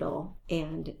darker needle.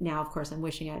 And now, of course, I'm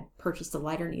wishing I'd purchased a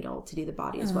lighter needle to do the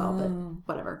body as well, but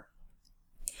whatever.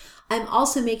 I'm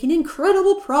also making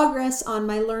incredible progress on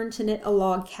my Learn to Knit a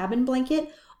Log Cabin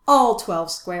blanket. All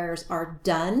 12 squares are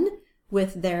done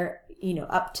with their,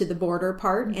 up to the border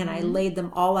part. And I laid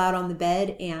them all out on the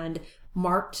bed and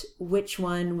marked which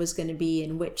one was going to be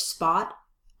in which spot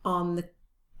on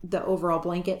the overall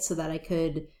blanket so that I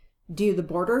could do the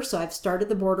border. So I've started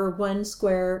the border. 1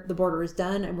 square, the border is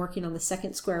done. I'm working on the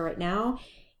 2nd square right now.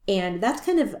 And that's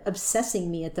kind of obsessing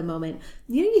me at the moment.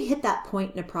 You hit that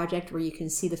point in a project where you can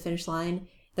see the finish line.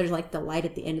 There's like the light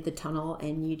at the end of the tunnel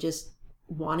and you just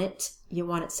want it. You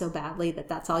want it so badly that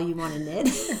that's all you want to knit.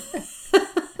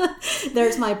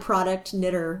 There's my product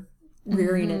knitter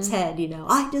rearing its head,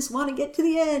 I just want to get to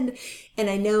the end. And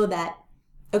I know that,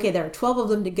 okay, there are 12 of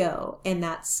them to go, and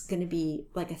that's going to be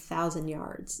like 1,000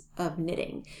 yards of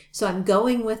knitting. So I'm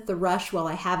going with the rush while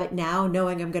I have it now,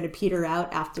 knowing I'm going to peter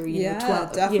out after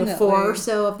 12, 4 or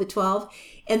so of the 12,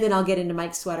 and then I'll get into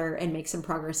Mike's sweater and make some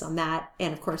progress on that,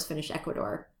 and of course finish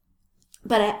Ecuador.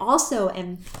 But I also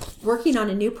am working on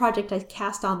a new project I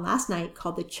cast on last night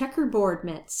called the Checkerboard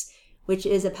Mitts, which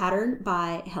is a pattern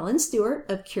by Helen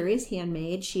Stewart of Curious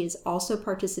Handmade. She is also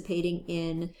participating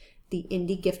in the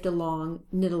Indie Gift Along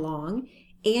Knit Along,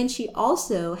 and she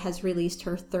also has released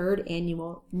her 3rd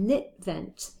annual Knit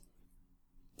Vent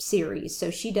series.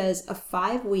 So she does a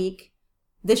 5-week,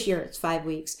 this year it's 5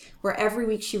 weeks, where every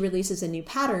week she releases a new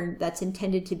pattern that's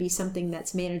intended to be something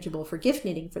that's manageable for gift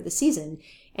knitting for the season.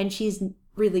 And she's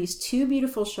released 2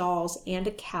 beautiful shawls and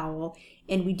a cowl,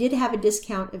 and we did have a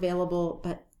discount available,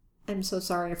 but I'm so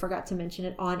sorry I forgot to mention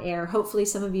it on air. Hopefully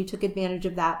some of you took advantage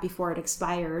of that before it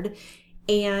expired.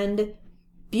 And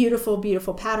beautiful,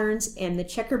 beautiful patterns. And the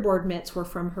checkerboard mitts were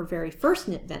from her very first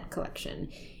Knit Vent collection.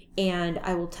 And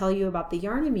I will tell you about the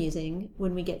yarn I'm using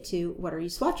when we get to What Are You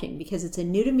Swatching? Because it's a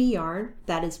new to me yarn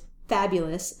that is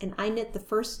fabulous. And I knit the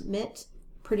first mitt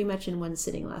pretty much in one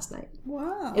sitting last night.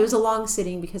 Wow. It was a long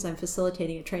sitting because I'm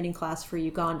facilitating a training class for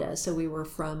Uganda. So we were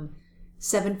from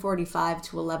 7:45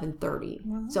 to 11:30.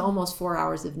 Wow. So almost 4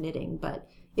 hours of knitting, but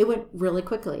it went really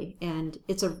quickly, and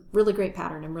it's a really great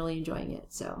pattern. I'm really enjoying it.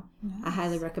 So I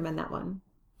highly recommend that one.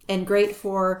 And great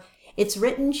for, it's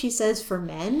written, she says, for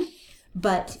men,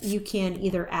 but you can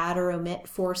either add or omit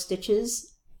 4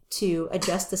 stitches to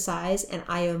adjust the size. And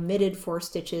I omitted 4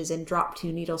 stitches and dropped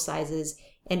 2 needle sizes,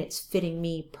 and it's fitting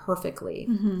me perfectly.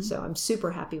 So I'm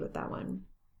super happy with that one.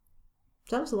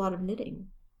 So that was a lot of knitting.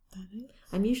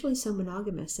 I'm usually so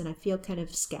monogamous, and I feel kind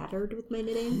of scattered with my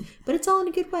knitting, but it's all in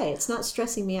a good way. It's not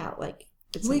stressing me out like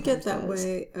it We get that sometimes does.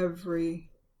 way every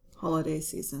holiday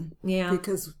season. Yeah.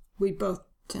 Because we both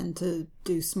tend to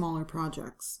do smaller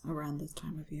projects around this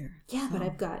time of year. Yeah, but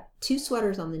I've got 2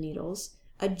 sweaters on the needles,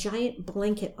 a giant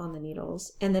blanket on the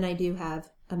needles, and then I do have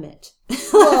a mitt.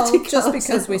 Well, just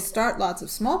because we start lots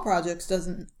of small projects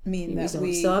doesn't mean that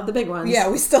we still have the big ones. Yeah,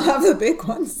 we still have the big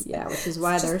ones. Yeah, which is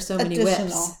why there are so many additional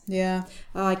whips. Yeah.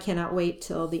 Oh, I cannot wait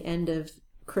till the end of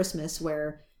Christmas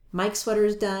where Mike's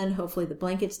sweater's done, hopefully the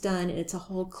blanket's done, and it's a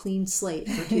whole clean slate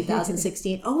for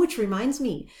 2016. Oh, which reminds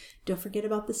me, don't forget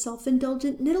about the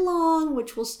self-indulgent knit-along,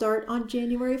 which will start on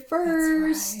January 1st.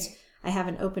 That's right. I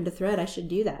haven't opened a thread. I should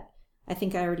do that. I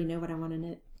think I already know what I want to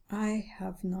knit. I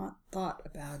have not thought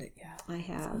about it yet. I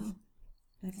have. So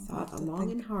I've thought long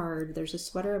and hard. There's a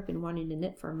sweater I've been wanting to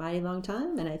knit for a mighty long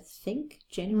time, and I think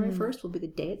January 1st will be the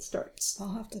day it starts.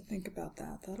 I'll have to think about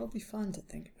that. That'll be fun to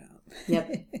think about.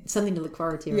 Yep. Something to look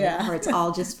forward to, right? Yeah. Where it's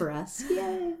all just for us.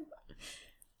 Yay.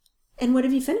 And what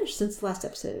have you finished since the last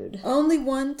episode? Only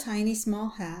one tiny small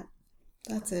hat.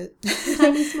 That's it.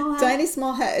 Tiny small hat? Tiny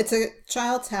small hat. It's a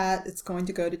child's hat. It's going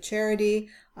to go to charity.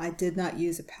 I did not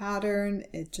use a pattern.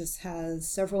 It just has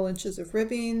several inches of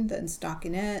ribbing, then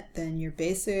stockinette, then your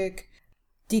basic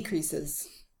decreases.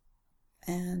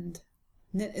 And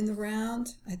knit in the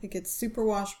round. I think it's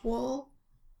superwash wool.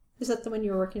 Is that the one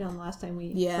you were working on the last time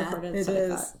we recorded? It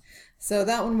is. So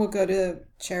that one will go to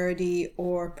charity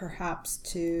or perhaps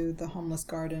to the homeless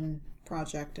garden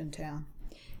project in town.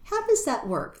 How does that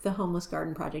work, the Homeless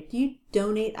Garden Project? Do you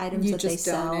donate items You that they just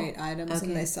sell? donate items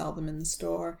and they sell them in the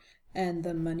store, and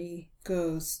the money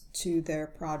goes to their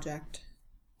project.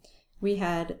 We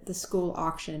had the school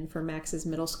auction for Max's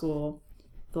middle school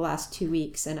the last 2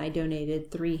 weeks, and I donated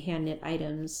 3 hand knit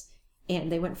items,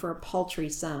 and they went for a paltry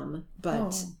sum,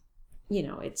 but you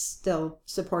know, it's still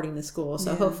supporting the school.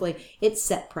 So hopefully it's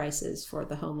set prices for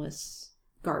the Homeless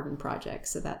Garden Project.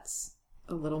 So that's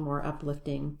a little more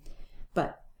uplifting,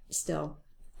 but still,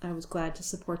 I was glad to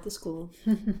support the school.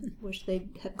 Wish they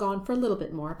had gone for a little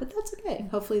bit more, but that's okay.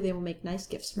 Hopefully they will make nice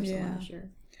gifts for someone this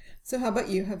year. So how about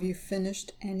you? Have you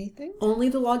finished anything? Only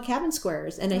the log cabin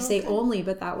squares. And I say only,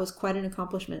 but that was quite an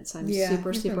accomplishment. So I'm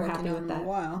super happy with that. A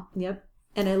while. Yep.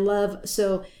 And I love,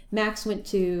 so Max went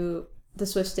to the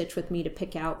Swift Stitch with me to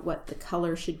pick out what the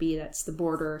color should be. That's the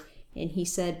border. And he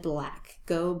said black.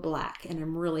 Go black. And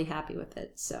I'm really happy with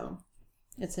it. So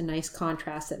it's a nice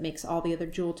contrast that makes all the other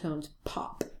jewel tones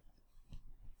pop.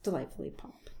 Delightfully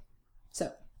pop.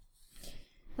 So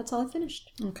that's all I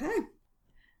finished. Okay.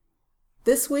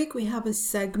 This week we have a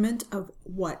segment of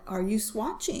What Are You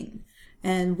Swatching?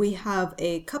 And we have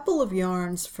a couple of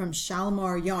yarns from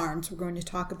Shalimar Yarns. We're going to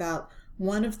talk about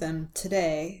one of them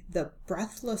today, the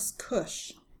Breathless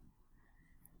Cush.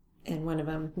 And one of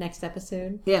them next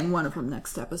episode. Yeah, and one of them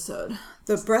next episode.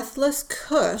 The Breathless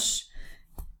Cush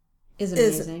is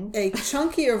amazing. Is a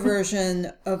chunkier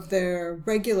version of their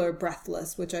regular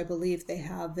Breathless, which I believe they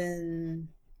have in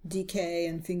DK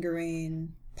and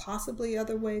fingering, possibly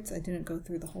other weights. I didn't go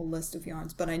through the whole list of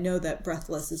yarns, but I know that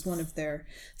Breathless is one of their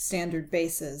standard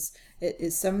bases. It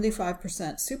is 75%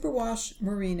 superwash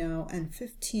merino and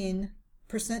 15%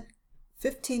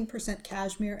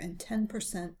 cashmere and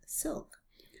 10% silk.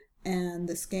 And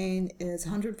the skein is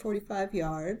 145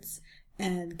 yards,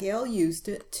 and Gail used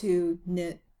it to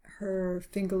knit her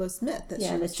fingerless mitt that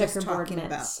she was just talking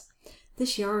about.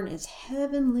 This yarn is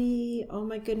heavenly. Oh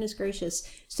my goodness gracious.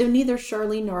 So neither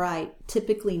Charlene nor I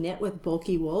typically knit with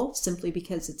bulky wool, simply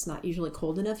because it's not usually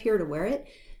cold enough here to wear it.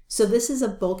 So this is a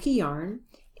bulky yarn,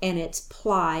 and it's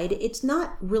plied. It's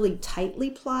not really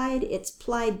tightly plied. It's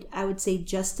plied, I would say,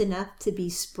 just enough to be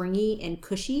springy and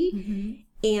cushy. Mm-hmm.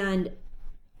 And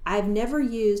I've never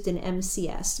used an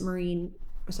MCS,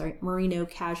 merino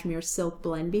cashmere silk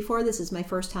blend before. This is my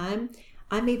first time.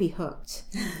 I may be hooked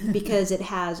because it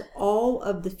has all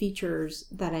of the features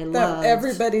that I love. That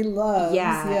everybody loves.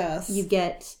 Yeah. Yes. You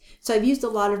get, so I've used a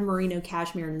lot of merino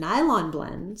cashmere nylon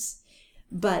blends,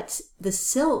 but the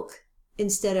silk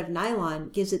instead of nylon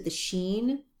gives it the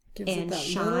sheen Gives it and that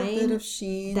shine little bit of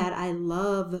sheen that I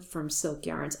love from silk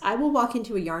yarns. I will walk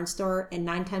into a yarn store and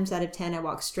 9 times out of 10 I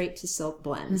walk straight to silk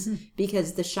blends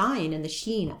because the shine and the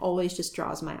sheen always just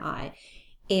draws my eye.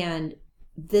 And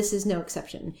this is no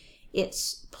exception.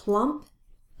 It's plump,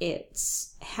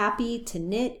 it's happy to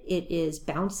knit, it is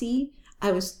bouncy.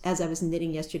 As I was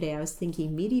knitting yesterday, I was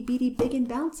thinking meaty, beady, big and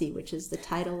bouncy, which is the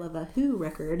title of a Who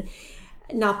record.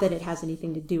 Not that it has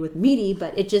anything to do with meaty,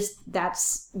 but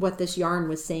that's what this yarn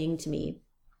was saying to me.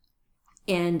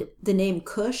 And the name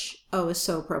Cush, is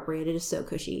so appropriate. It is so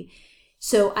cushy.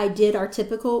 So I did our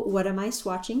typical what am I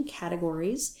swatching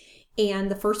categories.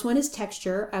 And the first one is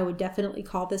texture. I would definitely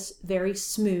call this very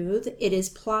smooth. It is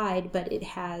plied, but it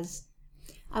has,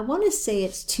 I want to say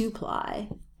it's 2-ply,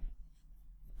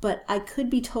 but I could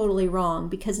be totally wrong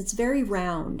because it's very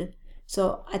round.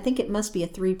 So I think it must be a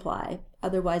 3-ply.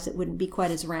 Otherwise, it wouldn't be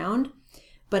quite as round.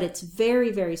 But it's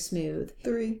very, very smooth.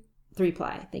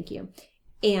 3-ply, thank you.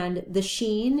 And the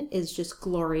sheen is just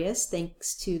glorious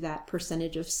thanks to that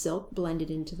percentage of silk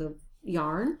blended into the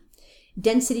yarn.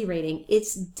 Density rating.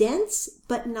 It's dense,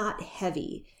 but not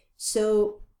heavy.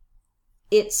 So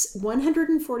it's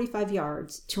 145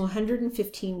 yards to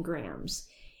 115 grams.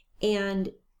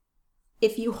 And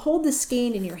if you hold the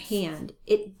skein in your hand,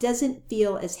 it doesn't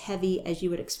feel as heavy as you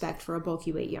would expect for a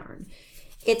bulky weight yarn.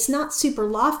 It's not super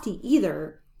lofty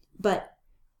either, but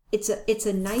it's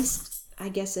a nice, I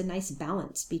guess, a nice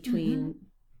balance between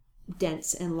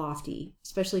dense and lofty,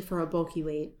 especially for a bulky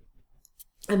weight.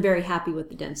 I'm very happy with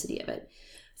the density of it.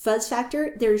 Fuzz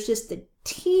factor, there's just the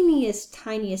teeniest,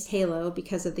 tiniest halo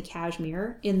because of the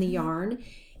cashmere in the yarn.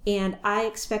 And I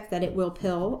expect that it will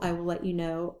pill. I will let you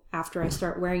know after I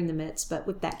start wearing the mitts. But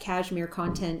with that cashmere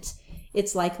content,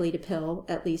 it's likely to pill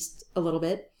at least a little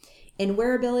bit. And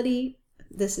wearability,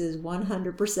 this is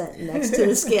 100% next to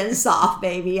the skin soft,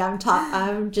 baby.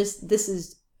 This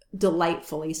is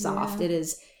delightfully soft. Yeah. It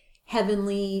is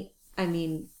heavenly. I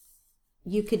mean,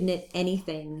 you could knit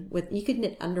anything you could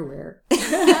knit underwear.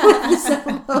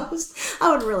 Almost. I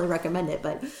wouldn't really recommend it,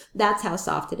 but that's how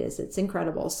soft it is. It's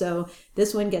incredible. So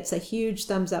this one gets a huge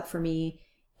thumbs up for me,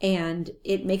 and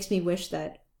it makes me wish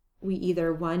that we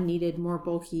either, one, needed more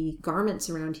bulky garments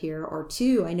around here, or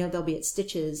two, I know they'll be at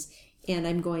Stitches, and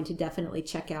I'm going to definitely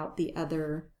check out the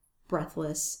other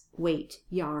Breathless weight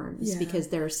yarns because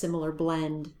they're a similar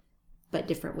blend, but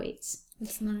different weights.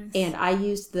 That's nice. And I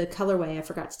used the colorway, I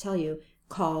forgot to tell you,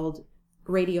 called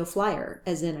Radio Flyer,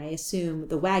 as in, I assume,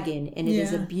 the wagon, and it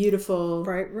is a beautiful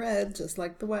bright red, just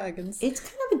like the wagons. It's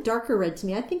kind of a darker red to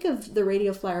me. I think of the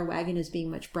Radio Flyer wagon as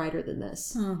being much brighter than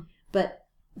this. But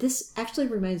this actually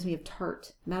reminds me of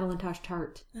Tarte, Madeline Tosh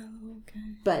Tarte. Oh, okay.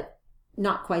 But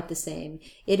not quite the same.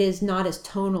 It is not as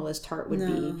tonal as Tarte would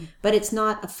be, but it's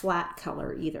not a flat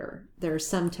color either. There's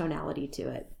some tonality to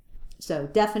it. So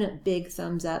definite big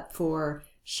thumbs up for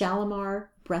Shalimar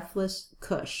Breathless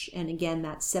Cush. And again,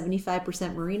 that's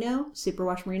 75% merino,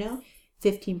 superwash merino,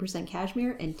 15%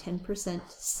 cashmere, and 10%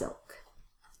 silk.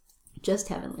 Just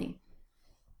heavenly.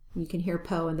 You can hear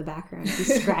Poe in the background.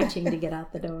 He's scratching to get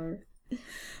out the door.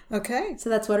 Okay. So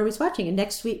that's What Are We Swatching?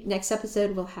 And next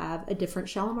episode, we'll have a different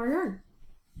Shalimar yarn.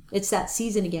 It's that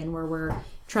season again where we're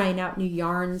trying out new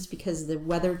yarns because the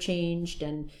weather changed,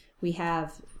 and we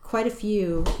have quite a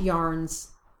few yarns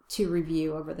to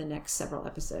review over the next several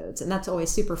episodes, and that's always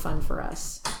super fun for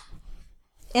us.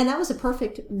 And that was a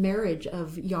perfect marriage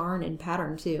of yarn and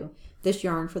pattern too. This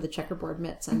yarn for the checkerboard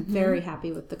mitts. I'm very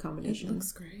happy with the combination. It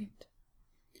looks great.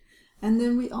 And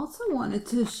then we also wanted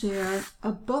to share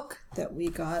a book that we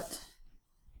got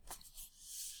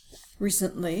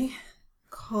recently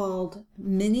called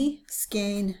Mini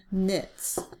Skein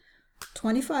Knits.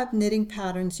 25 knitting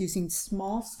patterns using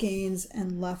small skeins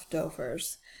and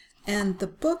leftovers. And the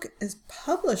book is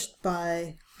published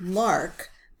by Lark,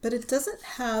 but it doesn't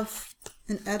have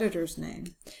an editor's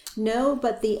name. No,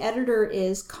 but the editor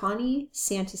is Connie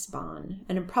Santisbon,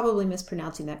 and I'm probably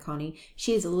mispronouncing that, Connie.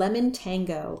 She is Lemon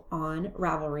Tango on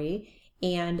Ravelry,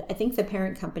 and I think the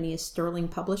parent company is Sterling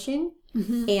Publishing.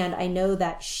 And I know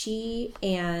that she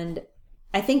and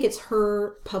I think it's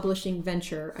her publishing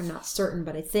venture. I'm not certain,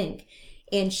 but I think.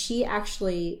 And she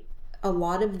actually, a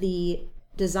lot of the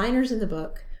designers in the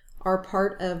book are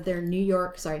part of their New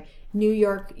York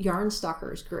Yarn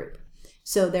Stalkers group.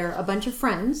 So they're a bunch of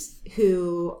friends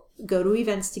who go to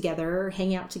events together,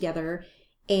 hang out together.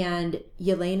 And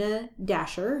Yelena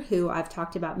Dasher, who I've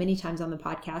talked about many times on the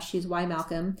podcast, she's Y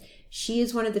Malcolm. She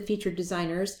is one of the featured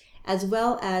designers, as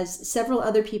well as several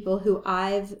other people who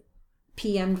I've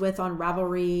PM'd with on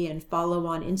Ravelry and follow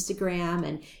on Instagram.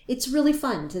 And it's really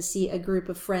fun to see a group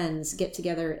of friends get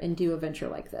together and do a venture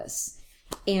like this.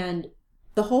 And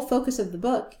the whole focus of the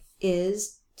book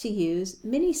is to use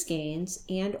mini skeins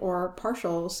and or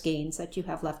partial skeins that you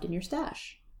have left in your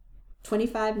stash.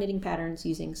 25 knitting patterns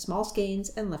using small skeins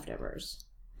and leftovers.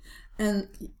 And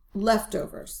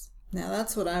leftovers. Now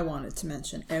that's what I wanted to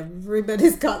mention.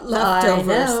 Everybody's got leftovers.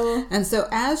 I know. And so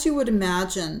as you would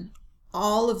imagine,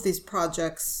 all of these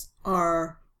projects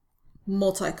are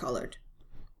multicolored.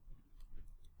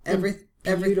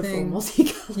 Everything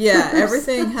multicolored. Yeah,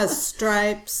 everything has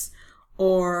stripes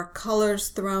or colors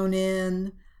thrown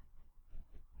in,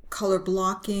 color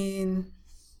blocking.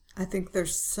 I think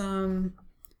there's some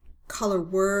color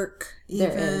work even.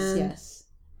 There is, yes.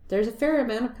 There's a fair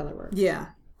amount of color work. Yeah,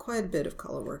 quite a bit of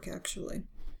color work actually.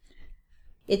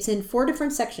 It's in 4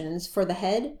 different sections: for the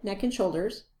head, neck, and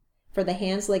shoulders, for the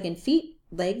hands,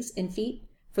 legs and feet,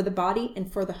 for the body,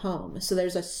 and for the home. So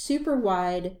there's a super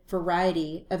wide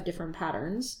variety of different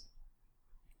patterns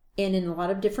and in a lot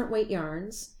of different weight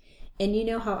yarns. And you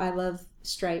know how I love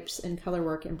stripes and color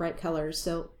work and bright colors.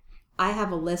 So I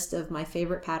have a list of my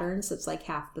favorite patterns that's like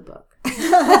half the book.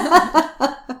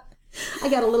 I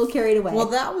got a little carried away. Well,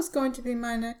 that was going to be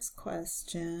my next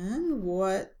question.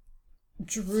 What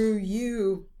drew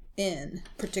you in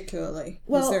particularly?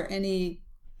 Was there any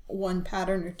one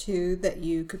pattern or two that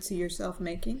you could see yourself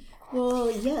making?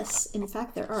 Well, yes. In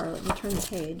fact, there are. Let me turn the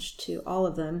page to all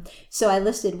of them. So I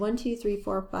listed 1, 2, 3,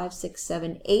 4, 5, 6,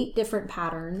 7, 8 different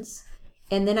patterns.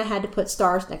 And then I had to put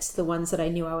stars next to the ones that I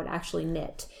knew I would actually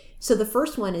knit. So the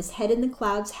first one is Head in the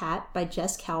Clouds Hat by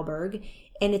Jess Kalberg.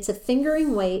 And it's a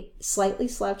fingering weight, slightly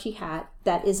slouchy hat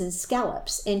that is in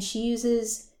scallops. And she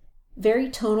uses very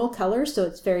tonal colors, so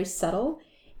it's very subtle.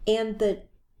 And the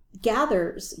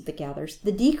decreases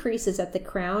at the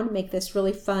crown make this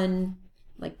really fun,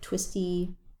 like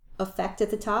twisty effect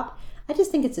at the top. I just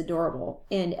think it's adorable.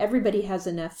 And everybody has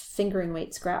enough fingering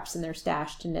weight scraps in their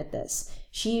stash to knit this.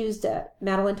 She used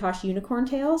Madeline Tosh unicorn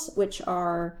tails, which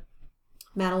are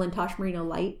Madeline Tosh Merino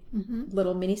Light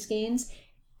little mini skeins.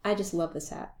 I just love this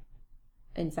hat.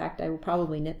 In fact, I will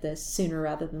probably knit this sooner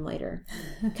rather than later.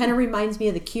 Kind of reminds me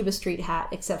of the Cuba Street hat,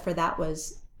 except for that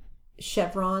was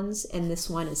chevrons and this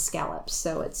one is scallops.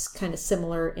 So it's kind of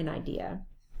similar in idea.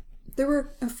 There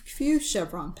were a few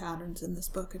chevron patterns in this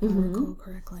book, if I recall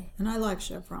correctly. And I like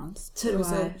chevrons. So do there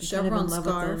was I. a chevron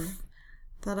scarf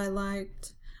that I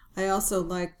liked. I also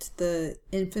liked the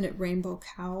Infinite Rainbow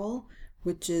Cowl,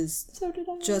 which is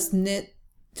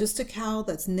just a cowl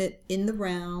that's knit in the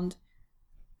round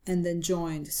and then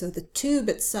joined. So the tube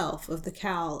itself of the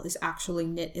cowl is actually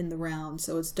knit in the round.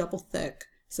 So it's double thick.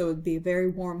 So it would be a very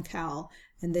warm cowl.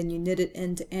 And then you knit it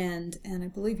end to end. And I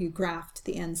believe you graft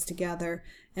the ends together.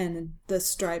 And the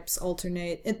stripes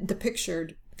alternate. The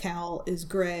pictured cowl is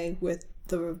gray with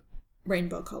the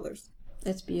rainbow colors.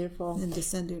 It's beautiful. In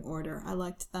descending order. I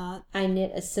liked that. I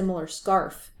knit a similar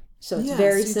scarf. So it's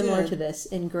very similar to this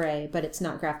in gray, but it's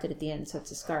not grafted at the end, so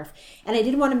it's a scarf. And I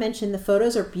did want to mention the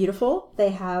photos are beautiful. They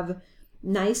have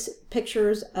nice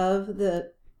pictures of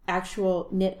the actual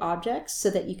knit objects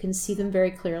so that you can see them very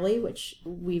clearly, which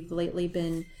we've lately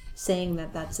been saying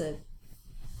that that's a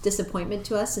disappointment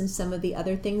to us in some of the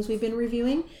other things we've been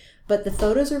reviewing. But the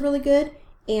photos are really good,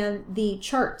 and the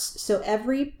charts. So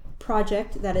every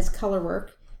project that is color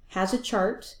work has a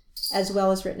chart as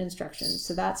well as written instructions.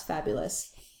 So that's fabulous.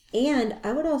 And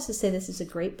I would also say this is a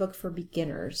great book for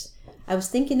beginners. I was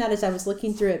thinking that as I was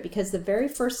looking through it, because the very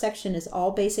first section is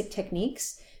all basic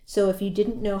techniques. So if you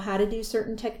didn't know how to do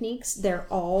certain techniques, they're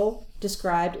all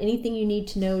described. Anything you need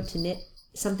to know to knit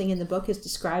something in the book is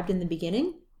described in the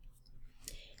beginning.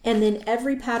 And then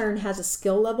every pattern has a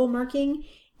skill level marking,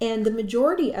 and the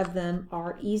majority of them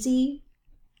are easy.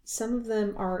 Some of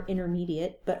them are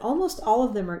intermediate, but almost all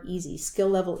of them are easy, skill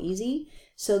level easy.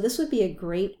 So this would be a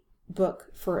great book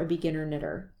for a beginner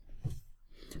knitter.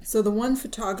 So the one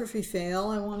photography fail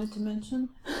I wanted to mention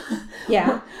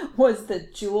was the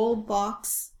jewel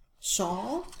box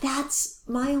shawl. That's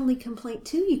my only complaint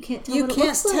too. You can't tell what it looks like.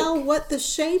 You can't tell what the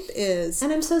shape is.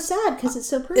 And I'm so sad because it's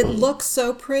so pretty. It looks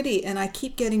so pretty, and I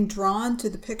keep getting drawn to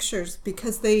the pictures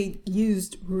because they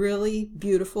used really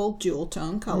beautiful jewel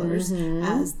tone colors,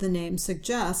 as the name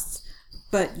suggests,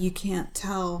 but you can't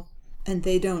tell, and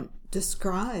they don't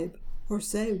describe or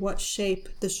say what shape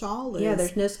the shawl is. Yeah,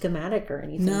 there's no schematic or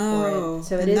anything for it.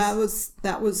 So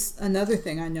that was another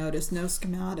thing I noticed, no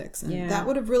schematics. And that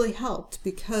would have really helped,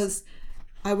 because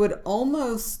I would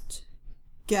almost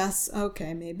guess,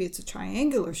 okay, maybe it's a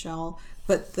triangular shawl,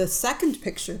 But the second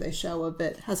picture they show of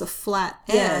it has a flat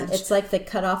edge. Yeah, it's like they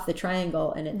cut off the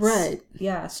triangle and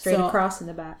it's straight across in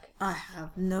the back. I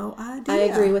have no idea. I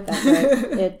agree with that,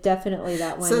 Greg. It definitely,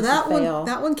 that one is a fail.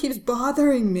 That one keeps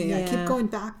bothering me. I keep going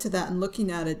back to that and looking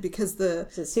at it because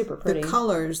it's super pretty. The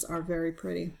colors are very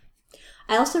pretty.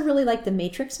 I also really like the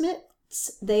Matrix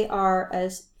mitts. They are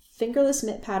a fingerless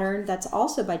mitt pattern that's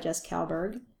also by Jess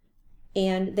Kalberg.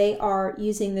 And they are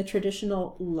using the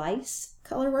traditional lice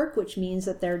color work, which means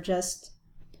that they're just,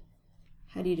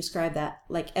 how do you describe that?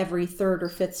 Like every third or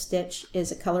fifth stitch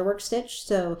is a color work stitch.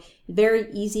 So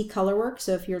very easy color work.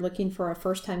 So if you're looking for a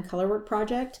first time color work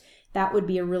project, that would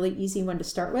be a really easy one to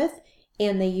start with.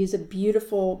 And they use a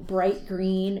beautiful bright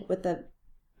green with a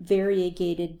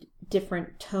variegated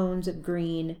different tones of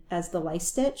green as the lice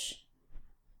stitch.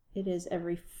 It is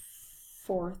every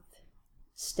fourth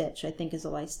stitch, I think, is a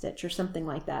lice stitch or something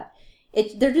like that.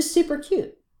 They're just super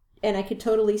cute. And I could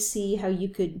totally see how you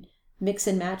could mix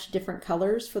and match different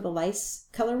colors for the lice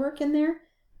color work in there.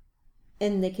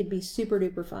 And they could be super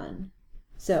duper fun.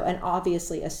 So, and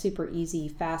obviously a super easy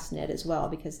fast knit as well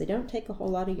because they don't take a whole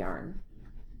lot of yarn.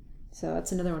 So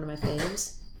that's another one of my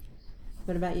faves.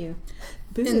 What about you?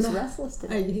 Boo is restless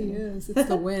today. He is. It's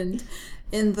the wind.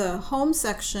 In the home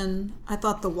section, I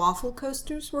thought the waffle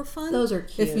coasters were fun. Those are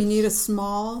cute. If you need a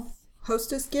small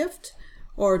hostess gift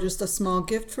or just a small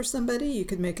gift for somebody, you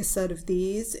could make a set of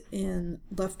these in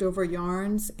leftover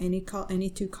yarns, any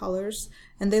two colors,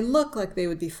 and they look like they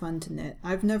would be fun to knit.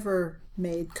 I've never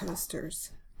made coasters.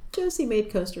 Josie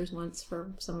made coasters once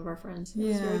for some of our friends. It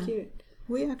was very cute.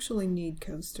 We actually need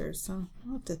coasters, so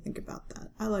I'll have to think about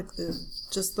that. I like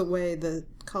just the way the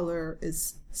color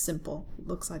is simple. It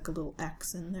looks like a little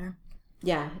X in there.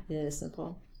 Yeah, it is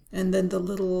simple. And then the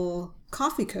little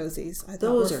coffee cozies I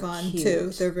thought were fun too.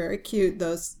 They're very cute.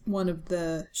 Those one of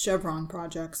the chevron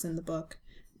projects in the book.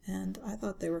 And I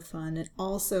thought they were fun and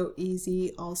also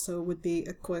easy. Also would be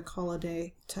a quick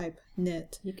holiday type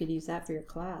knit. You could use that for your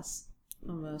class.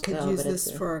 Almost. Could use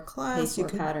this for a class. You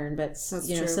could pattern, but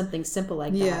something simple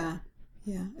like that.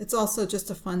 Yeah. It's also just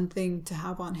a fun thing to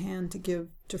have on hand to give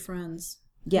to friends.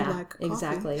 Yeah, like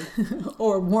exactly.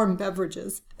 Or warm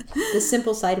beverages. The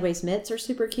simple sideways mitts are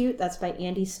super cute. That's by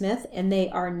Andy Smith, and they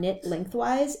are knit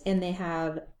lengthwise, and they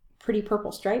have pretty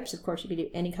purple stripes. Of course, you could do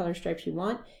any color stripes you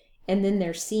want, and then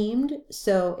they're seamed,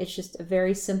 so it's just a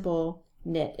very simple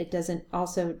knit. It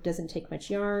doesn't take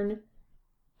much yarn.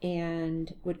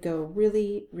 And would go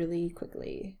really, really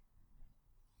quickly.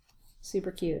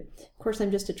 Super cute. Of course, I'm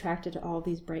just attracted to all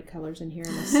these bright colors in here.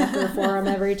 I'm a sucker for them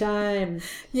every time.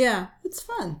 Yeah, it's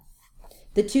fun.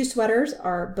 The two sweaters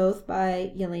are both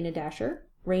by Yelena Dasher,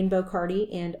 Rainbow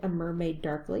Cardi and A Mermaid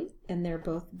Darkly. And they're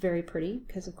both very pretty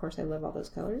because, of course, I love all those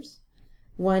colors.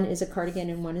 One is a cardigan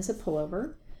and one is a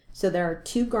pullover. So there are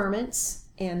two garments,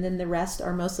 and then the rest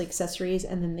are mostly accessories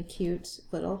and then the cute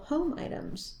little home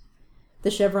items. The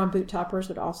chevron boot toppers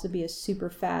would also be a super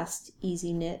fast,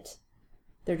 easy knit.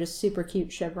 They're just super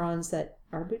cute chevrons that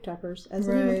are boot toppers, as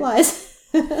the name implies.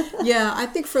 Yeah, I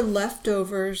think for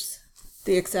leftovers,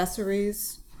 the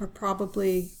accessories are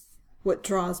probably what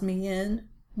draws me in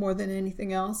more than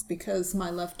anything else because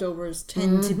my leftovers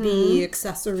tend to be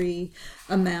accessory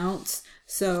amounts.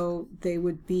 So they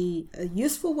would be a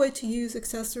useful way to use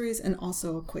accessories and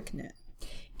also a quick knit.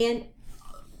 And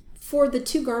for the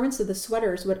two garments of the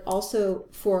sweaters would also,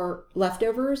 for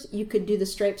leftovers, you could do the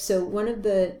stripes. So one of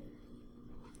the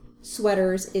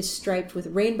sweaters is striped with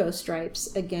rainbow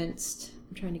stripes against,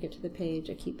 I'm trying to get to the page.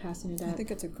 I keep passing it up. I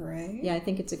think it's a gray. Yeah, I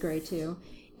think it's a gray too.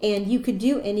 And you could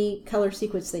do any color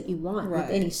sequence that you want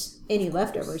with any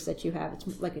leftovers that you have.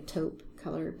 It's like a taupe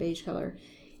color, beige color.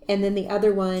 And then the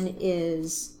other one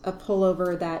is a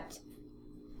pullover that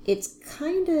it's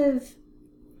kind of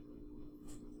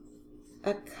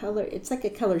a color, it's like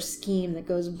a color scheme that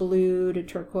goes blue to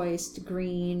turquoise to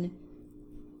green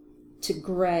to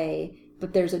gray,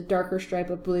 but there's a darker stripe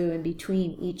of blue in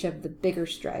between each of the bigger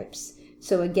stripes.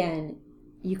 So again,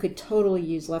 you could totally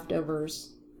use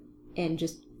leftovers and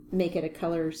just make it a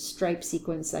color stripe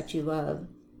sequence that you love.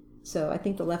 So I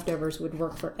think the leftovers would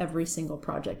work for every single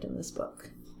project in this book.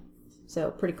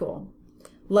 So pretty cool.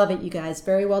 Love it, you guys.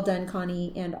 Very well done,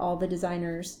 Connie, and all the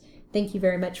designers. Thank you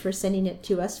very much for sending it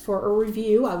to us for a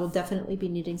review. I will definitely be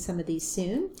needing some of these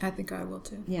soon. I think I will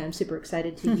too. Yeah, I'm super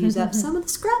excited to use up some of the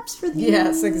scraps for these.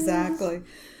 Yes, exactly.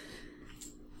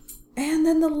 And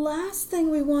then the last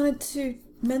thing we wanted to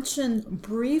mention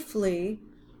briefly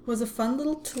was a fun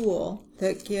little tool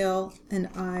that Gail and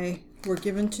I were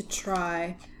given to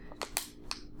try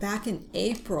back in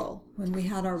April when we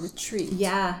had our retreat.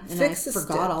 Yeah, and Fix I a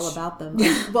forgot stitch. all about them.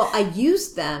 Well, I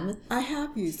used them. I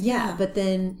have used them. Yeah, but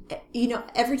then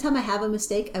every time I have a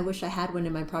mistake, I wish I had one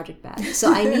in my project bag.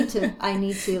 So I need to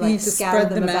You like need to scour spread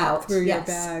them them out about through your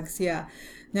bags. Yeah.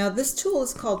 Now this tool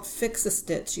is called Fix a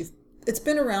Stitch. It's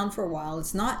been around for a while.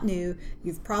 It's not new.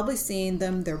 You've probably seen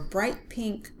them. They're bright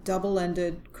pink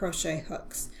double-ended crochet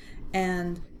hooks,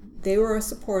 and they were a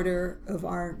supporter of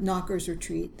our Knockers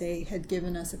retreat. They had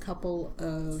given us a couple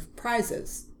of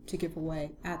prizes to give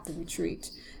away at the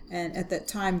retreat. And at that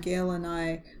time, Gail and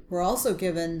I were also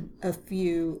given a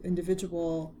few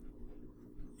individual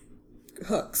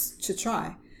hooks to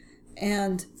try.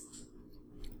 And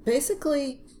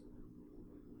basically,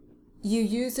 you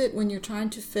use it when you're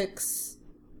trying to fix.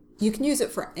 You can use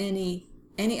it for any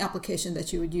application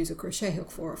that you would use a crochet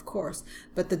hook for, of course,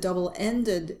 but the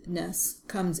double-endedness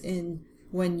comes in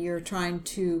when you're trying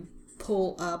to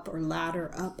pull up or ladder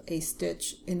up a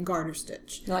stitch in garter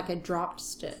stitch. like a dropped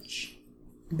stitch.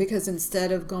 Because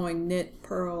instead of going knit,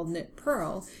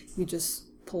 purl, you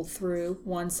just pull through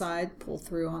one side, pull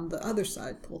through on the other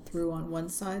side, pull through on one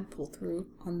side, pull through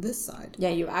on this side. Yeah,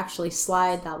 you actually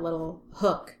slide that little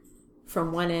hook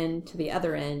from one end to the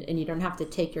other end, and you don't have to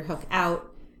take your hook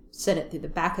out, set it through the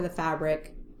back of the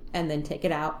fabric, and then take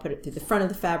it out, put it through the front of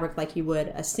the fabric like you would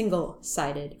a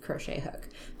single-sided crochet hook.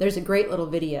 There's a great little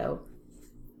video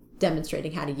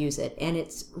demonstrating how to use it, and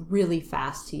it's really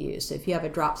fast to use. So if you have a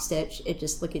drop stitch, it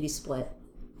just lickety-split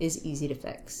is easy to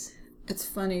fix. It's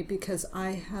funny because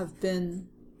I have been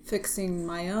fixing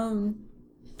my own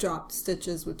dropped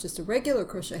stitches with just a regular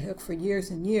crochet hook for years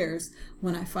and years.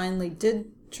 When I finally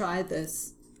did try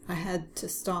this, I had to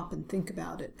stop and think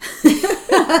about it.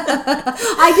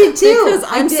 I did too. Because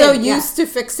I'm so used to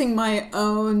fixing my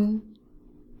own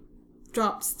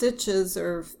dropped stitches,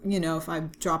 or if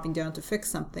I'm dropping down to fix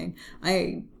something,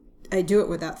 I do it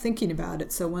without thinking about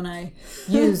it. So when I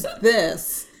used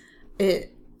this,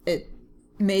 it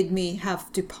made me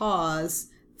have to pause,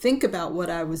 think about what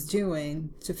I was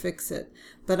doing to fix it.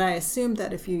 But I assume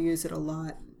that if you use it a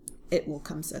lot, it will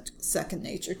come second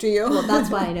nature to you. Well,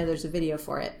 that's why I know there's a video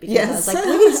for it. Because Yes. I was like,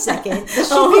 wait a second. This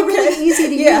should be really easy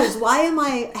to use. Why am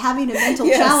I having a mental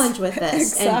challenge with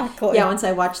this? Exactly. And once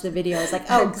I watched the video, I was like,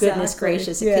 oh, goodness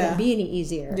gracious. It couldn't be any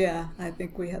easier. Yeah, I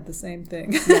think we had the same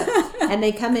thing. And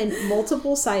they come in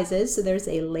multiple sizes. So there's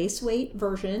a lace weight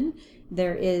version.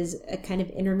 There is a kind of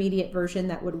intermediate version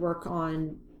that would work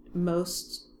on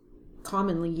most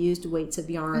commonly used weights of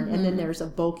yarn, and then there's a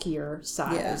bulkier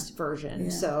sized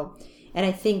version. So, and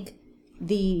I think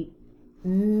the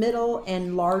middle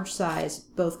and large size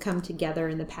both come together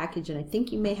in the package, and I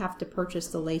think you may have to purchase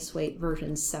the lace weight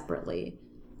versions separately,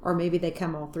 or maybe they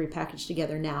come all three packaged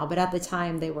together now, but at the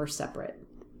time they were separate.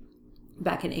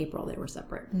 Back in April they were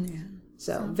separate.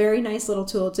 So very nice little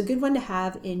tool. It's a good one to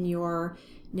have in your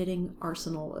knitting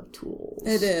arsenal of tools.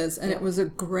 It is, and it was a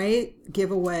great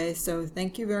giveaway, so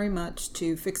thank you very much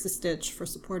to Fix a Stitch for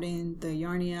supporting the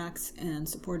Yarniacs and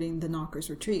supporting the Knockers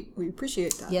retreat. We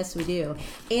appreciate that. Yes, we do.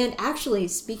 And actually,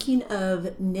 speaking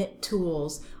of knit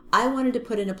tools, I wanted to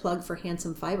put in a plug for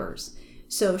Handsome Fibers.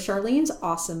 So Charlene's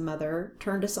awesome mother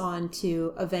turned us on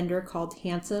to a vendor called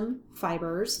Handsome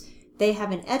Fibers. They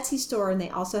have an Etsy store, and they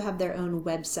also have their own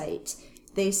website.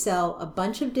 They sell a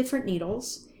bunch of different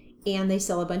needles, and they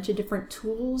sell a bunch of different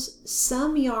tools,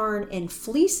 some yarn, and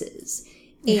fleeces.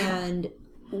 And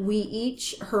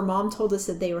her mom told us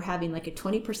that they were having like a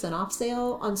 20% off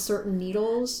sale on certain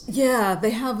needles. Yeah,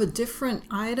 they have a different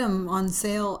item on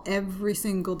sale every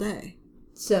single day.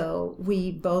 So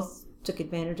we both took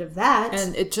advantage of that.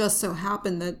 And it just so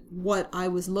happened that what I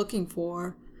was looking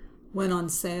for went on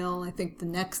sale, I think, the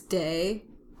next day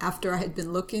after I had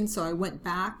been looking. So I went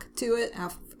back to it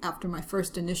after my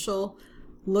first initial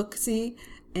look-see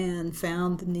and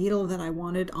found the needle that I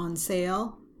wanted on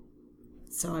sale.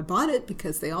 So I bought it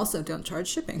because they also don't charge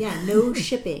shipping. Yeah, no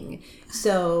shipping.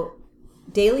 So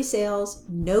daily sales,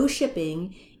 no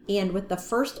shipping. And with the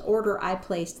first order I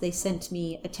placed, they sent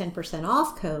me a 10%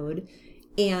 off code.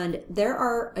 And there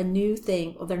are a new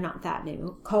thing, well, they're not that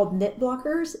new, called knit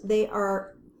blockers. They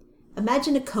are,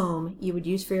 imagine a comb you would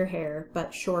use for your hair,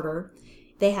 but shorter.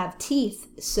 They have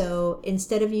teeth, so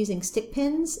instead of using stick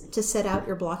pins to set out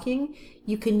your blocking,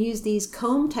 you can use these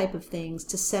comb type of things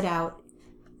to set out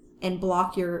and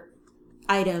block your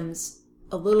items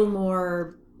a little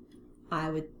more. I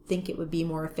would think it would be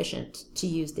more efficient to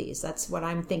use these. That's what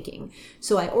I'm thinking.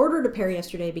 So I ordered a pair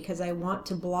yesterday because I want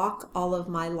to block all of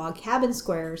my log cabin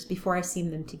squares before I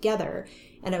seam them together.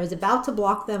 And I was about to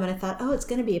block them, and I thought, oh, it's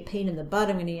going to be a pain in the butt.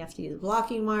 I'm going to have to use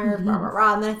blocking wire, blah, blah,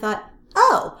 blah. And then I thought,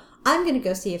 oh, I'm going to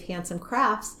go see if Handsome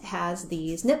Crafts has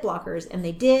these knit blockers. And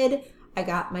they did. I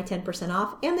got my 10%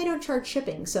 off, and they don't charge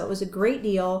shipping. So it was a great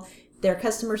deal. Their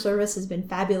customer service has been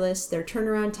fabulous. Their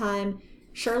turnaround time.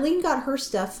 Charlene got her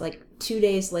stuff like 2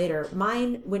 days later.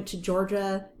 Mine went to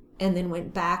Georgia and then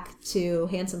went back to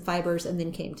Handsome Fibers and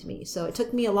then came to me. So it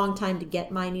took me a long time to get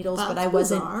my needles, but I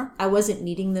wasn't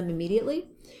needing them immediately.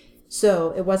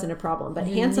 So it wasn't a problem. But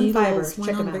Handsome Fibers,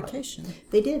 check them out. Vacation.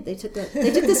 They did. They took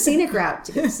the scenic route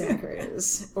to get the scenic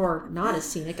routes. Or not as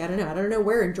scenic. I don't know. I don't know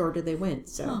where in Georgia they went.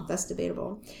 So that's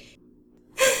debatable.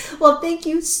 Well, thank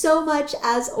you so much,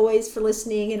 as always, for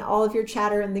listening and all of your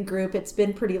chatter in the group. It's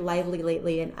been pretty lively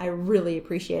lately, and I really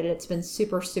appreciate it. It's been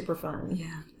super, super fun.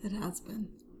 Yeah, it has been.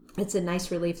 It's a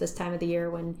nice relief this time of the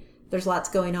year when there's lots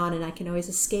going on and I can always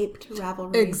escape to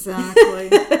Ravelry. Exactly.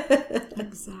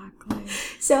 Exactly.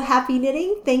 So happy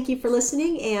knitting. Thank you for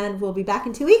listening, and we'll be back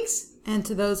in 2 weeks. And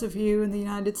to those of you in the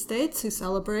United States who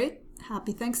celebrate,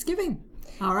 happy Thanksgiving.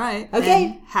 All right. Okay.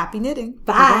 And happy knitting.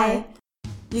 Bye. Bye-bye.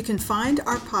 You can find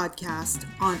our podcast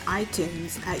on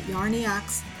iTunes at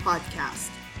Yarniacs Podcast.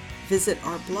 Visit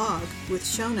our blog with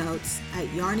show notes at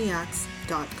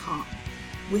yarniacs.com.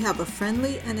 We have a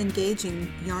friendly and engaging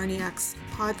Yarniacs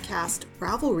podcast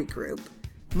Ravelry group.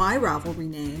 My Ravelry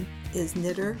name is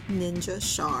Knitter Ninja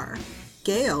Shar.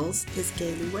 Gail's is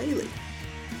Gaily Whaley.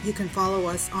 You can follow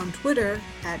us on Twitter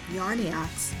at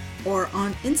Yarniacs or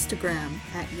on Instagram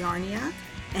at Yarniac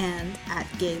and at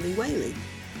Gaily Whaley.